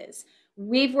cases.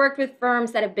 We've worked with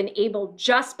firms that have been able,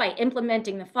 just by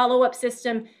implementing the follow-up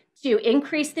system, to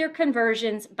increase their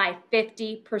conversions by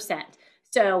 50%.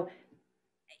 So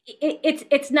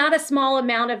it's not a small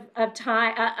amount of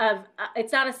time,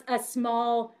 it's not a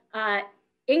small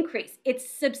increase. It's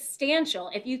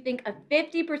substantial. If you think a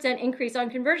 50% increase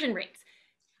on conversion rates,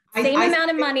 same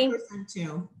amount of money.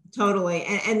 Too. Totally.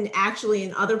 And actually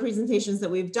in other presentations that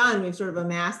we've done, we've sort of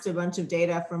amassed a bunch of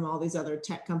data from all these other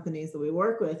tech companies that we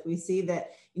work with. We see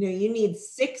that, you need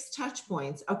 6 touch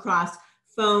points across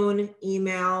phone,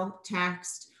 email,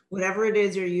 text, whatever it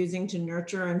is you're using to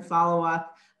nurture and follow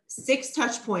up, 6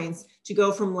 touch points to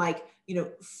go from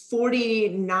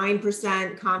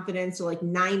 49% confidence to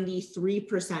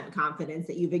 93% confidence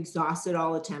that you've exhausted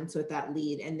all attempts with that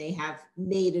lead and they have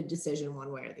made a decision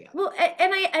one way or the other. Well,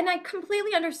 and I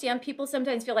completely understand people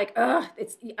sometimes feel like,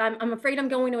 I'm afraid I'm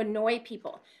going to annoy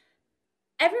people.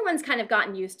 Everyone's kind of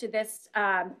gotten used to this,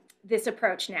 this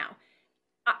approach now.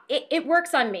 It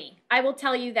works on me. I will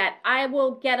tell you that I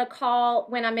will get a call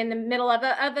when I'm in the middle of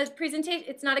a presentation.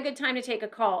 It's not a good time to take a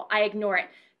call. I ignore it.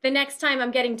 The next time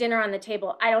I'm getting dinner on the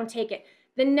table, I don't take it.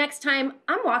 The next time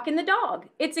I'm walking the dog,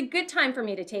 it's a good time for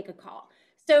me to take a call.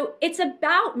 So it's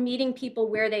about meeting people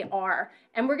where they are.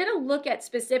 And we're going to look at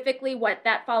specifically what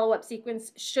that follow-up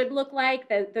sequence should look like,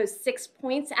 those 6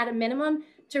 points at a minimum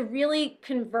to really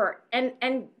convert. And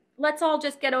let's all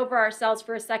just get over ourselves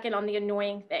for a second on the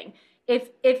annoying thing. If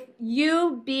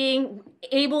you being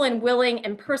able and willing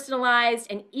and personalized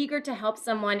and eager to help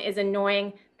someone is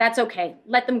annoying, that's okay.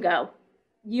 Let them go.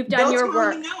 You've done your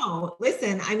work. No,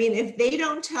 listen, if they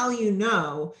don't tell you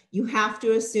no, you have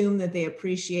to assume that they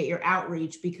appreciate your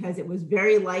outreach because it was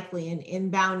very likely an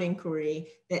inbound inquiry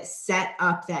that set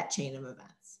up that chain of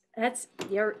events.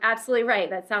 You're absolutely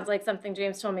right. That sounds like something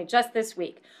James told me just this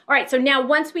week. All right. So now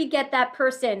once we get that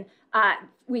person,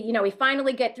 we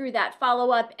finally get through that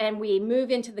follow-up and we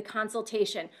move into the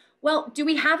consultation. Well, do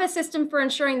we have a system for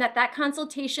ensuring that that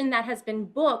consultation that has been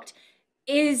booked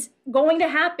is going to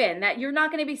happen, that you're not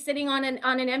going to be sitting on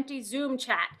an empty Zoom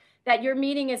chat, that your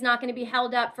meeting is not going to be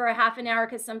held up for a half an hour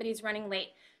because somebody's running late?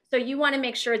 So you want to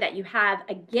make sure that you have,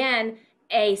 again,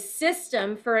 a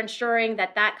system for ensuring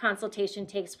that that consultation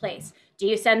takes place. Do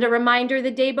you send a reminder the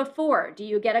day before? Do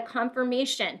you get a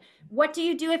confirmation? What do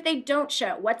you do if they don't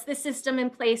show? What's the system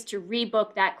in place to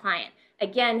rebook that client?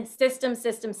 Again, system.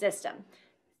 Same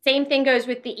thing goes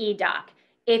with the e-doc.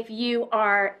 If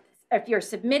you're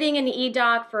submitting an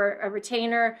e-doc for a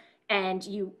retainer and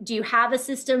do you have a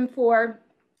system for,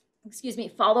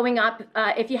 following up?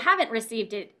 If you haven't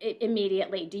received it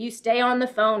immediately, do you stay on the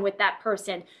phone with that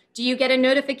person? Do you get a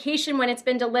notification when it's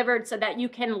been delivered so that you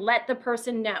can let the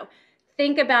person know?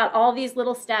 Think about all these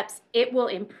little steps. It will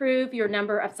improve your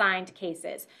number of signed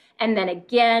cases. And then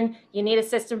again, you need a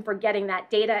system for getting that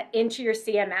data into your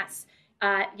CMS.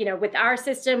 With our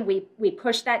system, we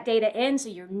push that data in so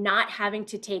you're not having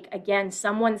to take, again,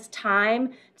 someone's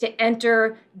time to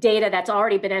enter data that's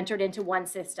already been entered into one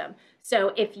system.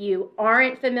 So if you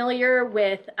aren't familiar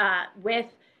with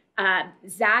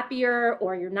Zapier,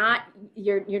 or you're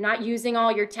not using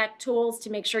all your tech tools to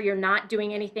make sure you're not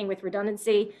doing anything with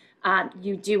redundancy,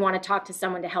 you do want to talk to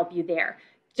someone to help you there.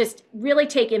 Just really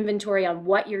take inventory on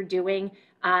what you're doing.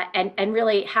 And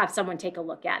really have someone take a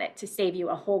look at it to save you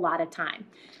a whole lot of time.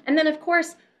 And then, of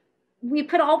course, we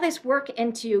put all this work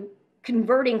into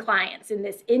converting clients in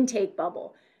this intake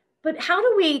bubble. But how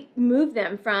do we move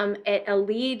them from a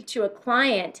lead to a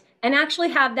client and actually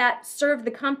have that serve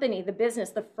the company, the business,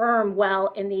 the firm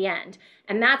well in the end.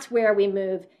 And that's where we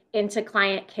move into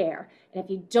client care. And if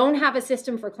you don't have a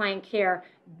system for client care,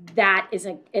 that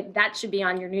should be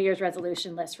on your New Year's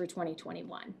resolution list for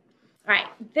 2021. All right,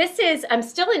 I'm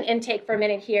still in intake for a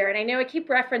minute here, and I know I keep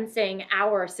referencing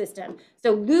our system.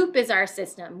 So Loop is our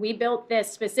system. We built this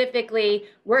specifically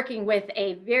working with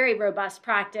a very robust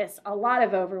practice, a lot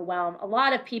of overwhelm, a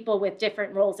lot of people with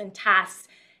different roles and tasks,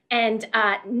 and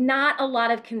not a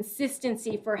lot of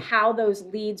consistency for how those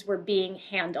leads were being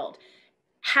handled.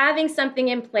 Having something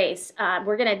in place,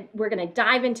 we're gonna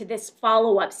dive into this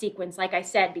follow-up sequence, like I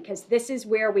said, because this is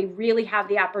where we really have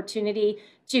the opportunity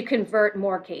to convert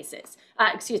more cases,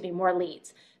 more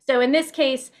leads. So in this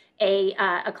case,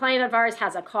 a client of ours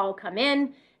has a call come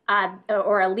in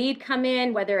or a lead come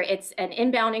in, whether it's an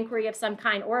inbound inquiry of some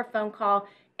kind or a phone call,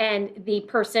 and the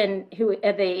person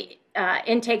the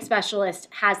intake specialist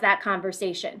has that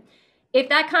conversation. If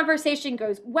that conversation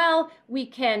goes well, we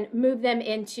can move them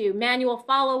into manual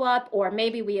follow-up, or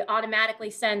maybe we automatically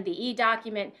send the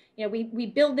e-document. We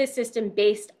build this system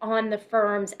based on the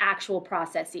firm's actual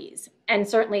processes, and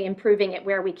certainly improving it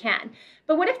where we can.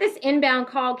 But what if this inbound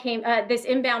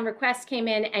request came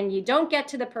in and you don't get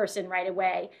to the person right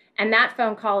away, and that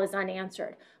phone call is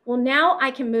unanswered? Well, now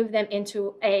I can move them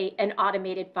into an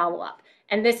automated follow-up.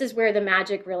 And this is where the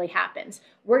magic really happens.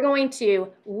 We're going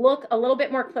to look a little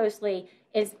bit more closely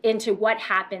into what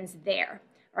happens there,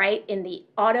 right, in the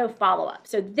auto follow-up.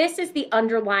 So this is the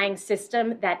underlying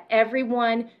system that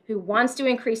everyone who wants to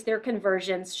increase their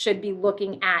conversions should be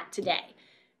looking at today.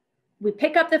 We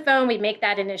pick up the phone, we make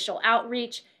that initial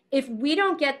outreach. If we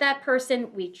don't get that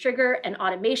person, we trigger an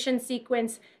automation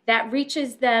sequence that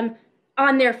reaches them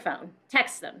on their phone.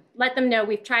 Text them, let them know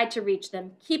we've tried to reach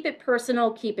them. Keep it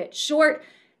personal, keep it short.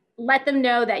 Let them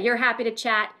know that you're happy to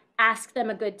chat. Ask them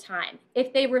a good time.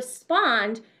 If they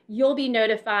respond, you'll be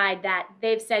notified that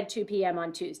they've said 2 p.m.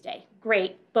 on Tuesday.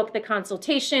 Great, book the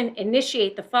consultation,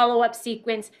 initiate the follow-up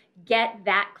sequence, get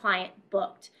that client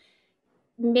booked.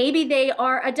 Maybe they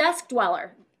are a desk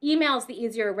dweller. Email's the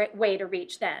easier way to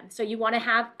reach them. So you want to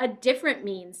have a different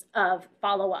means of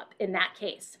follow-up in that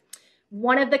case.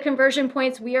 One of the conversion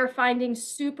points we are finding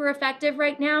super effective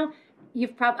right now,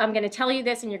 I'm going to tell you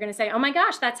this and you're going to say, oh my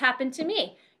gosh, that's happened to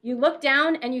me. You look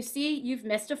down and you see you've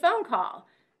missed a phone call.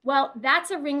 Well,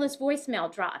 that's a ringless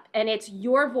voicemail drop, and it's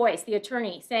your voice, the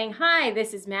attorney, saying, hi,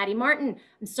 this is Maddy Martin.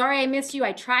 I'm sorry I missed you.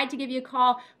 I tried to give you a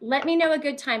call. Let me know a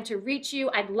good time to reach you.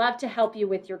 I'd love to help you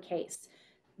with your case.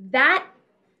 That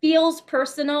feels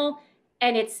personal,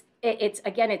 and it's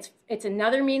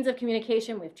another means of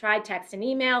communication. We've tried text and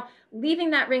email. Leaving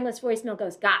that ringless voicemail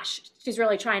goes, gosh, she's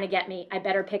really trying to get me. I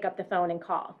better pick up the phone and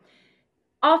call.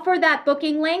 Offer that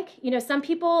booking link. Some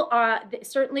people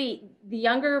certainly the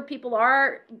younger people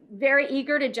are very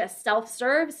eager to just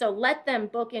self-serve. So let them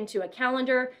book into a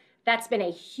calendar. That's been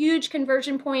a huge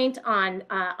conversion point on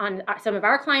some of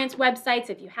our clients'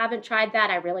 websites. If you haven't tried that,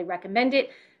 I really recommend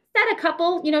it. Set a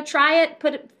couple, try it,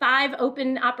 put 5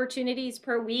 open opportunities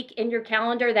per week in your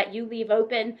calendar that you leave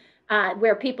open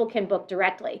where people can book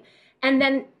directly. And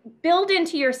then build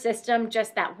into your system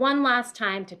just that one last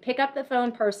time to pick up the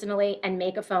phone personally and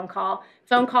make a phone call.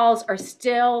 Phone calls are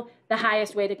still the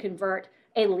highest way to convert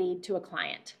a lead to a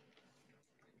client.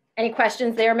 Any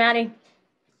questions there, Maddy?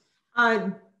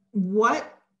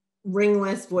 What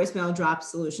ringless voicemail drop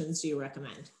solutions do you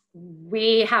recommend?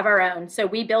 We have our own. So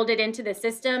we build it into the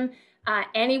system.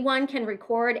 Anyone can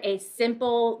record a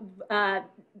simple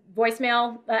voice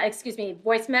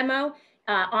memo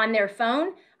on their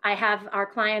phone. I have our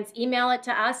clients email it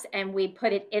to us and we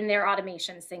put it in their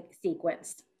automation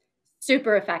sequence.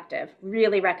 Super effective.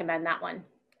 Really recommend that one.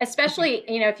 Especially,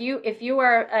 if you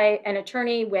are an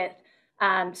attorney with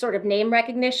sort of name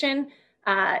recognition,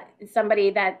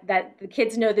 somebody that the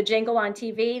kids know the jingle on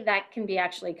TV, that can be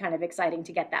actually kind of exciting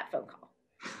to get that phone call.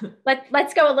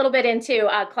 Let's go a little bit into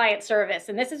client service.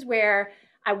 And this is where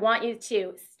I want you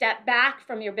to step back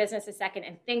from your business a second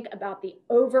and think about the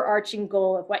overarching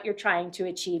goal of what you're trying to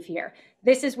achieve here.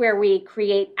 This is where we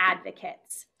create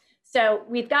advocates. So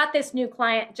we've got this new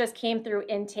client just came through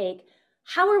intake.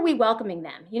 How are we welcoming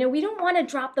them? We don't want to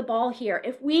drop the ball here.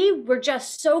 If we were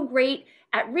just so great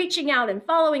at reaching out and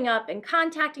following up and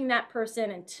contacting that person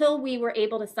until we were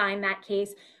able to sign that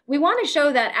case, we want to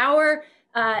show that our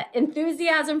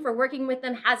enthusiasm for working with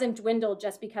them hasn't dwindled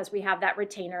just because we have that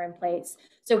retainer in place.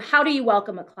 So how do you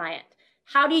welcome a client?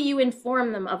 How do you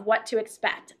inform them of what to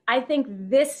expect? I think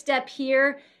this step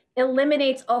here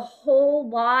eliminates a whole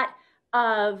lot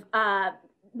of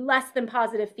less than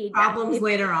positive feedback. Problems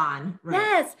later on. Right.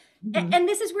 Yes. And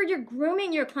this is where you're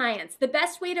grooming your clients. The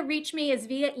best way to reach me is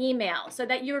via email so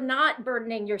that you're not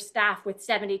burdening your staff with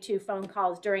 72 phone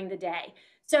calls during the day.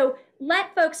 So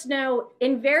let folks know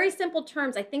in very simple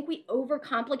terms. I think we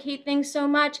overcomplicate things so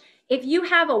much. If you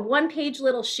have a one-page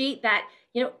little sheet that,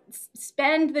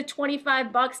 spend the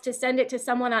 $25 to send it to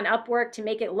someone on Upwork to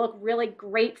make it look really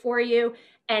great for you,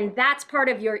 and that's part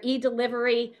of your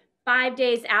e-delivery 5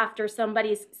 days after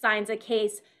somebody signs a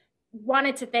case.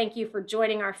 Wanted to thank you for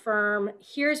joining our firm.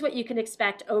 Here's what you can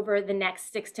expect over the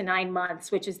next 6 to 9 months,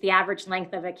 which is the average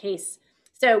length of a case.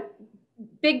 So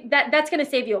that's going to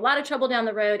save you a lot of trouble down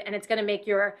the road, and it's going to make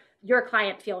your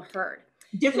client feel heard.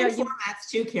 Different formats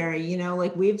too, Kerri.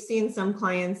 Like we've seen some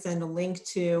clients send a link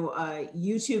to a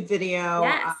YouTube video.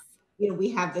 Yes.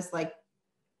 We have this like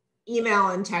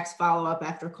email and text follow-up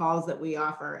after calls that we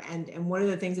offer. And one of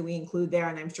the things that we include there,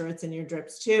 and I'm sure it's in your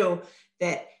drips too,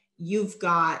 that you've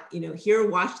got, here,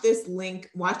 watch this link,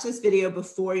 watch this video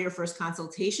before your first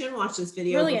consultation, watch this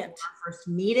video before our first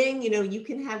meeting. You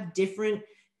can have different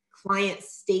client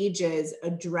stages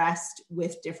addressed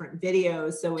with different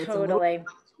videos. So it's totally to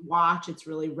watch, it's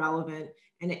really relevant,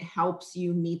 and it helps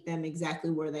you meet them exactly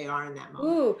where they are in that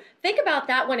moment. Ooh, think about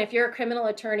that one. If you're a criminal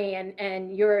attorney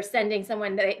and you're sending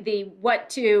someone the what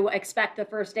to expect the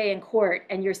first day in court,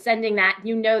 and you're sending that,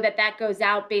 that goes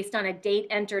out based on a date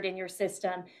entered in your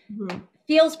system.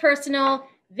 Feels personal.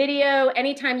 Video,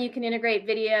 anytime you can integrate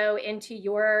video into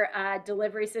your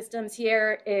delivery systems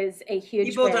here is a huge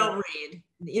People win. don't read.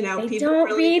 They people don't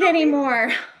really read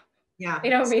anymore. Yeah, they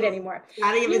don't read anymore.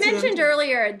 You mentioned them.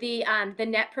 Earlier the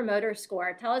Net Promoter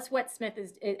Score. Tell us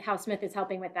how Smith is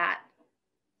helping with that.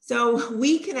 So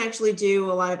we can actually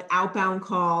do a lot of outbound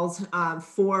calls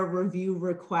for review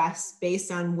requests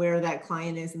based on where that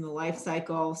client is in the life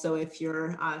cycle. So if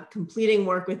you're completing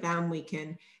work with them, we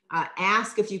can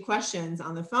ask a few questions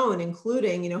on the phone,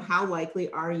 including, how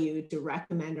likely are you to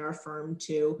recommend our firm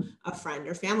to a friend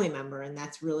or family member? And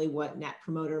that's really what Net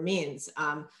Promoter means.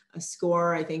 A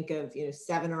score, I think of,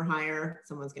 7 or higher,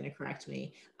 someone's going to correct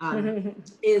me,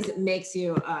 makes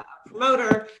you a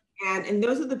promoter. And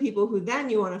those are the people who then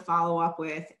you want to follow up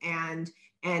with and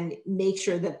make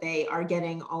sure that they are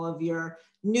getting all of your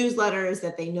newsletters,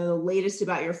 that they know the latest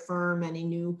about your firm, any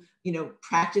new,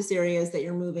 practice areas that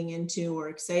you're moving into or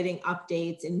exciting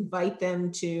updates. Invite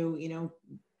them to,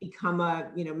 become a,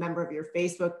 member of your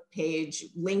Facebook page,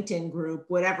 LinkedIn group,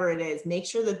 whatever it is. Make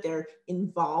sure that they're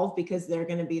involved because they're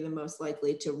going to be the most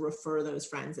likely to refer those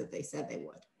friends that they said they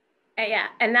would. Yeah,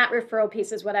 and that referral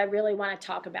piece is what I really want to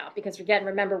talk about because, again,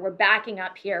 remember, we're backing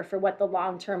up here for what the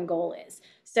long-term goal is.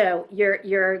 So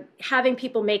you're having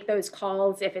people make those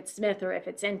calls, if it's Smith or if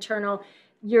it's internal.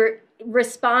 You're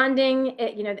responding,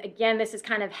 again, this is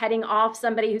kind of heading off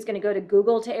somebody who's going to go to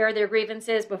Google to air their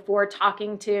grievances before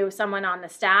talking to someone on the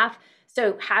staff.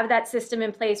 So have that system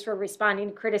in place for responding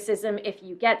to criticism if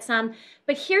you get some.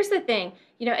 But here's the thing,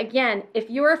 again, if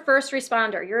you're a first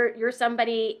responder, you're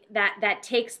somebody that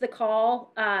takes the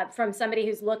call from somebody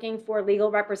who's looking for legal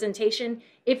representation.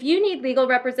 If you need legal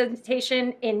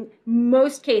representation in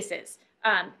most cases,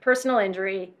 personal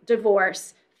injury,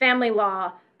 divorce, family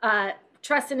law,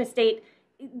 trust and estate,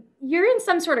 you're in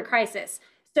some sort of crisis.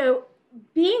 So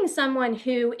being someone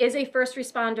who is a first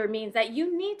responder means that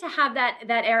you need to have that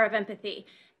air of empathy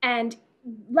and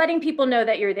letting people know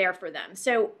that you're there for them.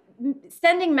 So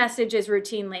sending messages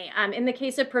routinely. In the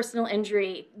case of personal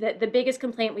injury, the biggest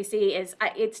complaint we see is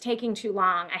it's taking too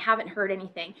long. I haven't heard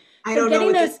anything. I don't know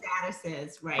what the status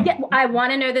is, right? Yeah, I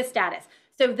want to know the status.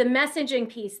 So the messaging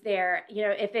piece there,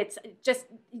 if it's just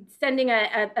sending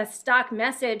a stock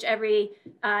message every,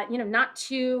 not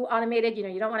too automated,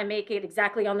 you don't want to make it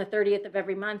exactly on the 30th of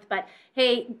every month, but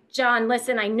hey, John,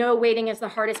 listen, I know waiting is the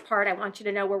hardest part. I want you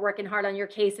to know we're working hard on your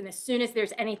case. And as soon as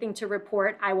there's anything to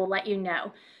report, I will let you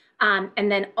know.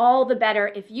 And then all the better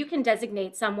if you can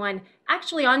designate someone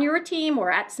actually on your team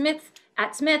or at Smith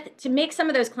to make some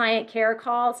of those client care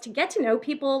calls, to get to know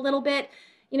people a little bit.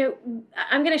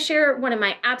 I'm going to share one of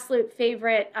my absolute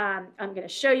favorite, I'm going to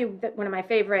show you one of my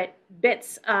favorite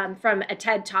bits from a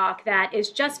TED Talk that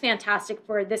is just fantastic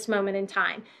for this moment in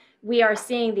time. We are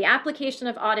seeing the application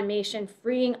of automation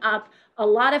freeing up a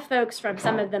lot of folks from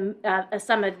some of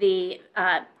the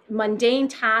mundane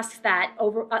tasks that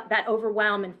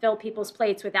overwhelm and fill people's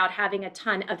plates without having a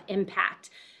ton of impact.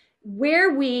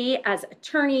 Where we as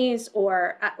attorneys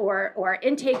or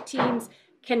intake teams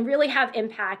can really have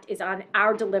impact is on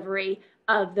our delivery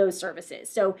of those services.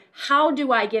 So how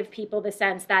do I give people the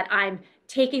sense that I'm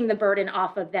taking the burden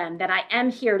off of them, that I am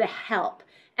here to help?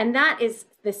 And that is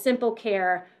the simple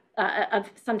care of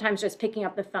sometimes just picking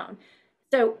up the phone.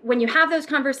 So when you have those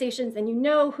conversations, then you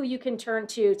know who you can turn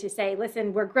to say,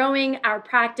 listen, we're growing our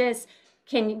practice.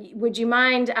 Would you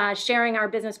mind sharing our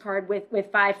business card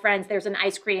with 5 friends? There's an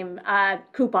ice cream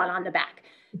coupon on the back.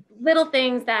 Little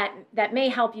things that may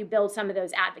help you build some of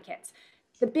those advocates.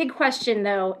 The big question,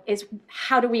 though, is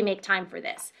how do we make time for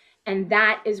this? And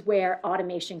that is where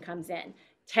automation comes in.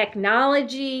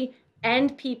 Technology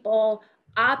and people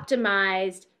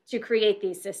optimized to create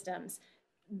these systems.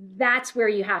 That's where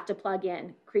you have to plug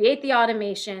in, create the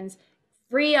automations,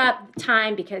 free up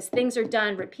time because things are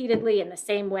done repeatedly in the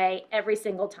same way every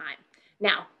single time.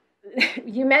 Now,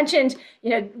 you mentioned,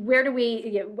 where do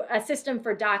we, a system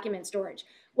for document storage.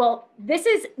 Well,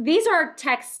 these are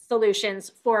text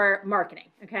solutions for marketing,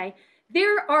 okay?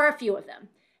 There are a few of them.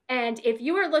 And if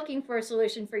you are looking for a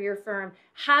solution for your firm,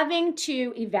 having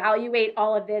to evaluate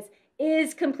all of this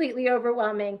is completely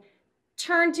overwhelming.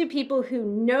 Turn to people who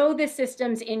know the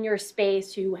systems in your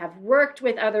space, who have worked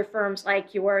with other firms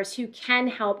like yours, who can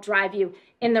help drive you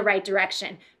in the right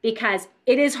direction, because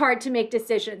it is hard to make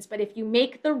decisions. But if you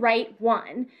make the right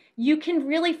one, you can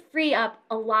really free up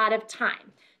a lot of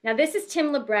time. Now, this is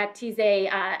Tim Lebrecht. He's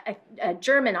a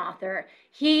German author.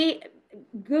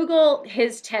 Google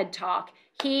his TED Talk.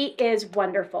 He is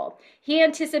wonderful. He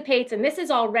anticipates, and this is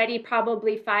already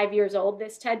probably 5 years old,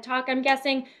 this TED Talk, I'm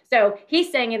guessing. So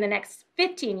he's saying in the next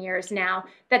 15 years now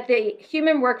that the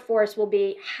human workforce will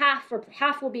be half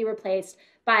will be replaced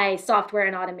by software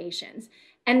and automations.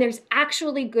 And there's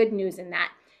actually good news in that.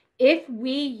 If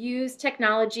we use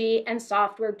technology and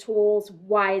software tools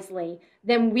wisely,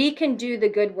 then we can do the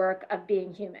good work of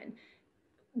being human.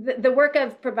 The work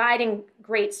of providing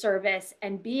great service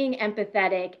and being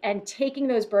empathetic and taking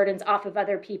those burdens off of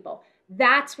other people.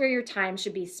 That's where your time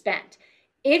should be spent.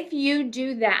 If you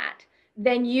do that,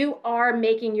 then you are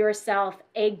making yourself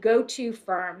a go-to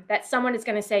firm that someone is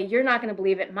going to say, you're not going to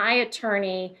believe it. My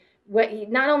attorney,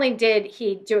 not only did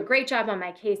he do a great job on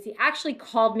my case, he actually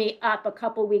called me up a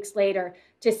couple weeks later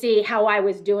to see how I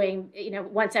was doing,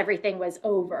 once everything was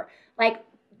over. Like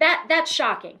that's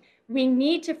shocking. We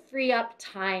need to free up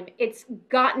time. It's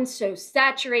gotten so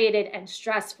saturated and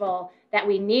stressful that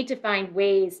we need to find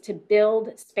ways to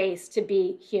build space to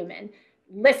be human.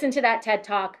 Listen to that TED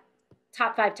Talk,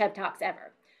 top 5 TED Talks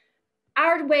ever.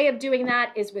 Our way of doing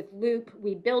that is with Loop.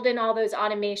 We build in all those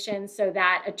automations so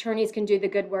that attorneys can do the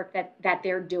good work that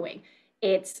they're doing.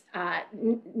 It's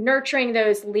nurturing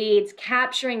those leads,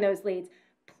 capturing those leads,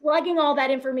 plugging all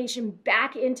that information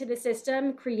back into the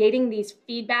system, creating these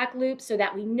feedback loops so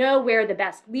that we know where the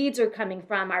best leads are coming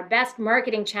from, our best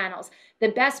marketing channels, the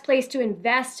best place to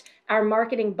invest our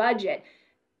marketing budget,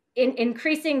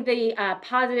 increasing the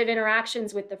positive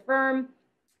interactions with the firm,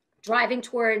 driving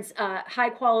towards high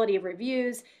quality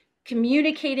reviews,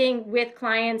 communicating with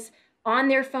clients on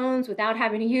their phones without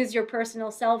having to use your personal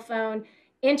cell phone,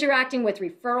 interacting with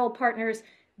referral partners.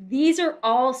 These are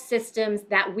all systems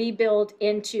that we build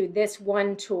into this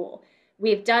one tool.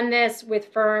 We've done this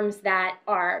with firms that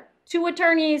are 2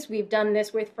 attorneys. We've done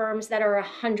this with firms that are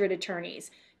 100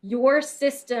 attorneys. Your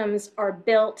systems are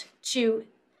built to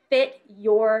fit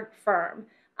your firm.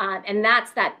 And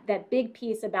that's that big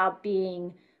piece about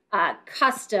being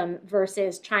custom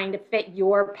versus trying to fit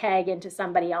your peg into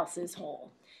somebody else's hole.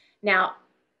 Now,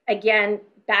 again,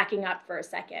 backing up for a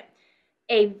second.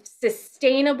 A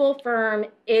sustainable firm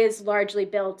is largely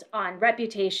built on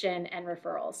reputation and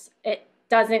referrals. It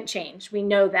doesn't change. We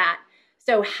know that.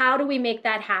 So how do we make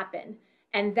that happen?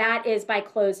 And that is by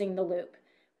closing the loop.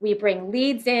 We bring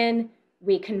leads in,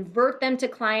 we convert them to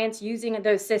clients using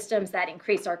those systems that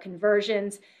increase our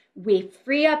conversions. We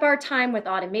free up our time with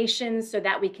automations so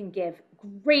that we can give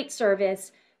great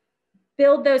service,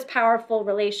 build those powerful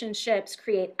relationships,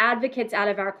 create advocates out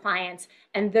of our clients,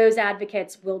 and those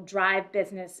advocates will drive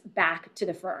business back to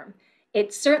the firm.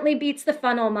 It certainly beats the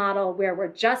funnel model where we're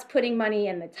just putting money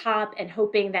in the top and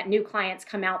hoping that new clients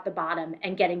come out the bottom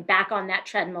and getting back on that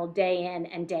treadmill day in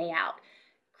and day out.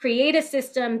 Create a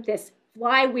system, this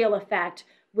flywheel effect,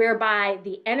 whereby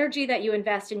the energy that you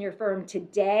invest in your firm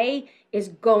today is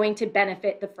going to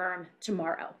benefit the firm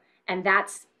tomorrow. And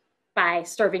that's by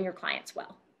serving your clients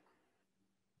well.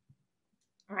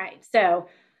 All right, so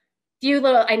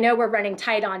I know we're running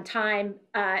tight on time.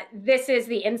 This is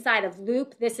the inside of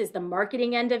Loop. This is the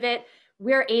marketing end of it.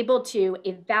 We're able to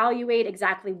evaluate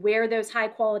exactly where those high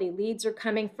quality leads are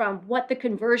coming from, what the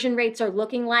conversion rates are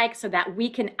looking like so that we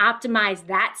can optimize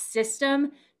that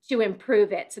system to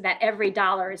improve it so that every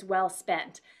dollar is well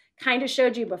spent. Kind of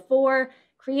showed you before,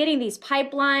 creating these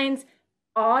pipelines,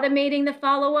 automating the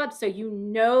follow-up, so you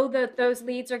know that those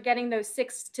leads are getting those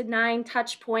 6 to 9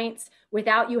 touch points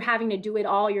without you having to do it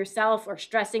all yourself or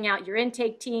stressing out your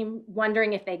intake team,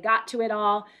 wondering if they got to it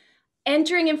all.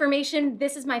 Entering information,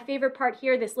 this is my favorite part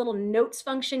here, this little notes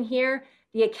function here.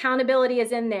 The accountability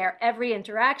is in there. Every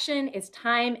interaction is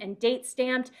time and date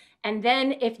stamped. And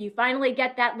then if you finally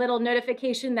get that little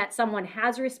notification that someone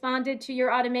has responded to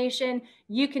your automation,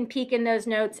 you can peek in those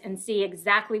notes and see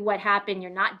exactly what happened. You're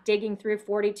not digging through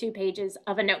 42 pages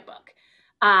of a notebook.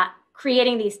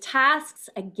 Creating these tasks,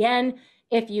 again,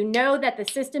 if you know that the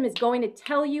system is going to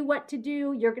tell you what to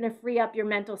do, you're going to free up your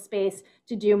mental space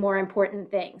to do more important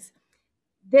things.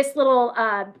 This little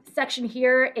section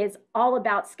here is all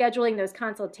about scheduling those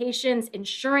consultations,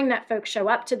 ensuring that folks show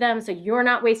up to them so you're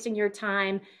not wasting your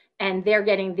time and they're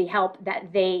getting the help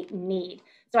that they need.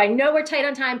 So I know we're tight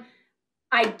on time.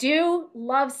 I do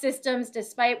love systems,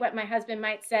 despite what my husband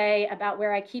might say about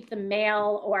where I keep the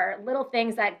mail or little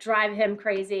things that drive him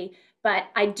crazy. But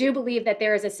I do believe that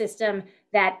there is a system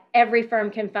that every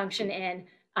firm can function in.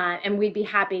 And we'd be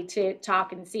happy to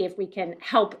talk and see if we can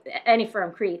help any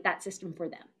firm create that system for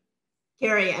them.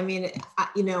 Kerri, I mean,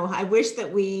 I wish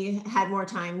that we had more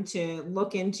time to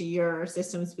look into your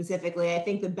system specifically. I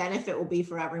think the benefit will be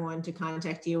for everyone to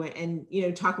contact you and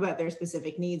talk about their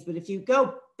specific needs. But if you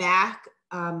go back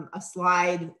a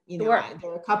slide, Sure.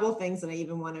 there are a couple of things that I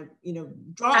even want to,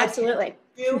 draw. Absolutely.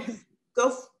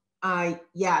 Go.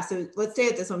 Yeah. So let's stay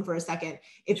at this one for a second.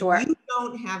 If Sure. you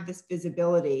don't have this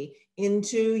visibility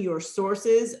into your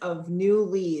sources of new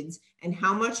leads and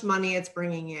how much money it's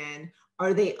bringing in,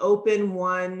 are they open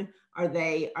won? Are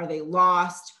they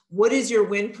lost? What is your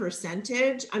win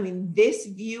percentage? I mean, this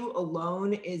view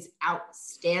alone is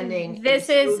outstanding. This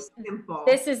is so simple.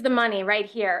 This is the money right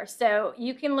here. So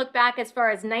you can look back as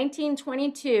far as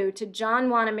 1922 to John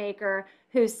Wanamaker,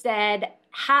 who said,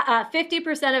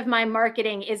 50% of my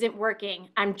marketing isn't working.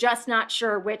 I'm just not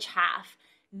sure which half.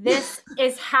 This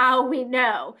is how we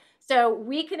know. So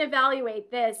we can evaluate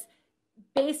this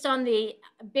based on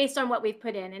what we've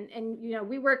put in. And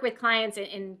we work with clients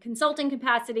in consulting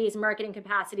capacities, marketing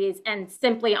capacities, and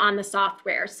simply on the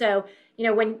software. So,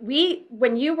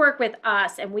 when you work with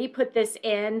us and we put this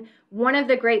in, one of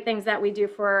the great things that we do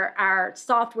for our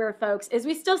software folks is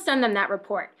we still send them that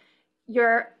report.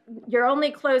 You're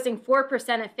only closing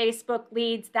 4% of Facebook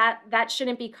leads. That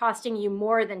shouldn't be costing you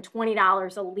more than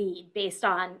 $20 a lead based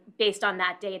on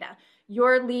that data.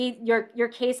 Your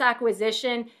case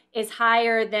acquisition is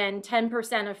higher than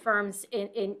 10% of firms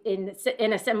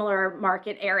in a similar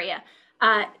market area.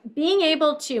 Being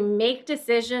able to make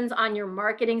decisions on your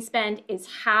marketing spend is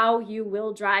how you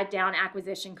will drive down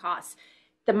acquisition costs.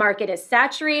 The market is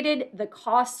saturated. The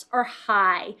costs are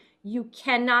high. You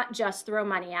cannot just throw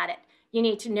money at it. You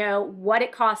need to know what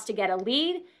it costs to get a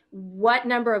lead, what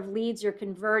number of leads you're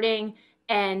converting,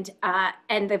 and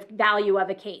the value of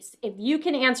a case. If you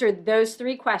can answer those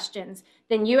 3 questions,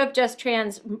 then you have just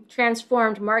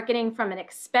transformed marketing from an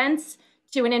expense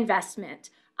to an investment.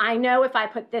 I know if I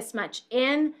put this much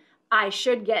in, I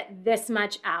should get this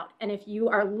much out. And if you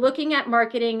are looking at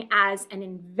marketing as an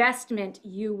investment,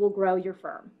 you will grow your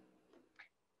firm.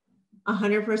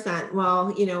 100%.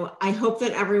 Well, I hope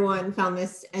that everyone found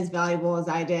this as valuable as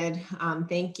I did.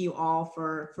 Thank you all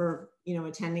for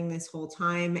attending this whole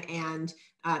time. And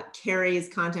Kerri's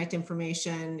contact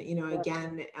information,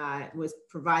 again, was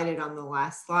provided on the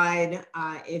last slide.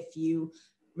 If you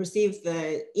receive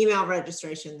the email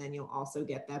registration, then you'll also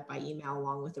get that by email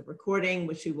along with the recording,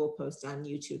 which we will post on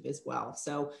YouTube as well.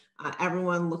 So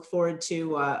everyone look forward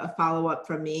to a follow-up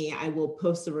from me. I will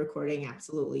post the recording,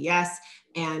 absolutely, yes.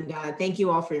 And thank you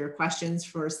all for your questions,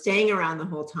 for staying around the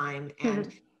whole time.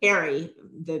 And Kerri,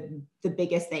 the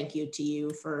biggest thank you to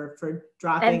you for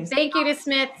dropping. And thank you to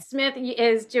Smith. Smith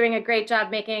is doing a great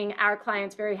job making our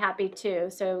clients very happy too.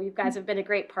 So you guys have been a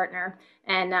great partner,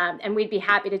 and we'd be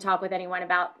happy to talk with anyone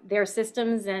about their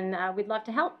systems, and we'd love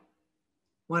to help.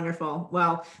 Wonderful.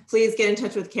 Well, please get in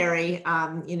touch with Kerri.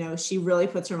 She really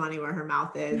puts her money where her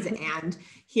mouth is. And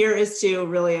here is to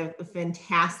really a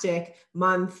fantastic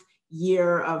month,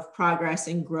 year of progress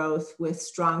and growth with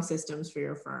strong systems for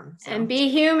your firm. So. And be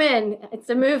human. It's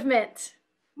a movement.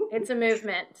 It's a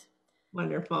movement.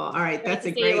 Wonderful. All right. That's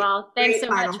a great. See you all. Thanks so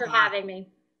much for having me.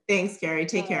 Thanks, Kerri.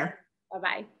 Take care.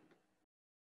 Bye-bye.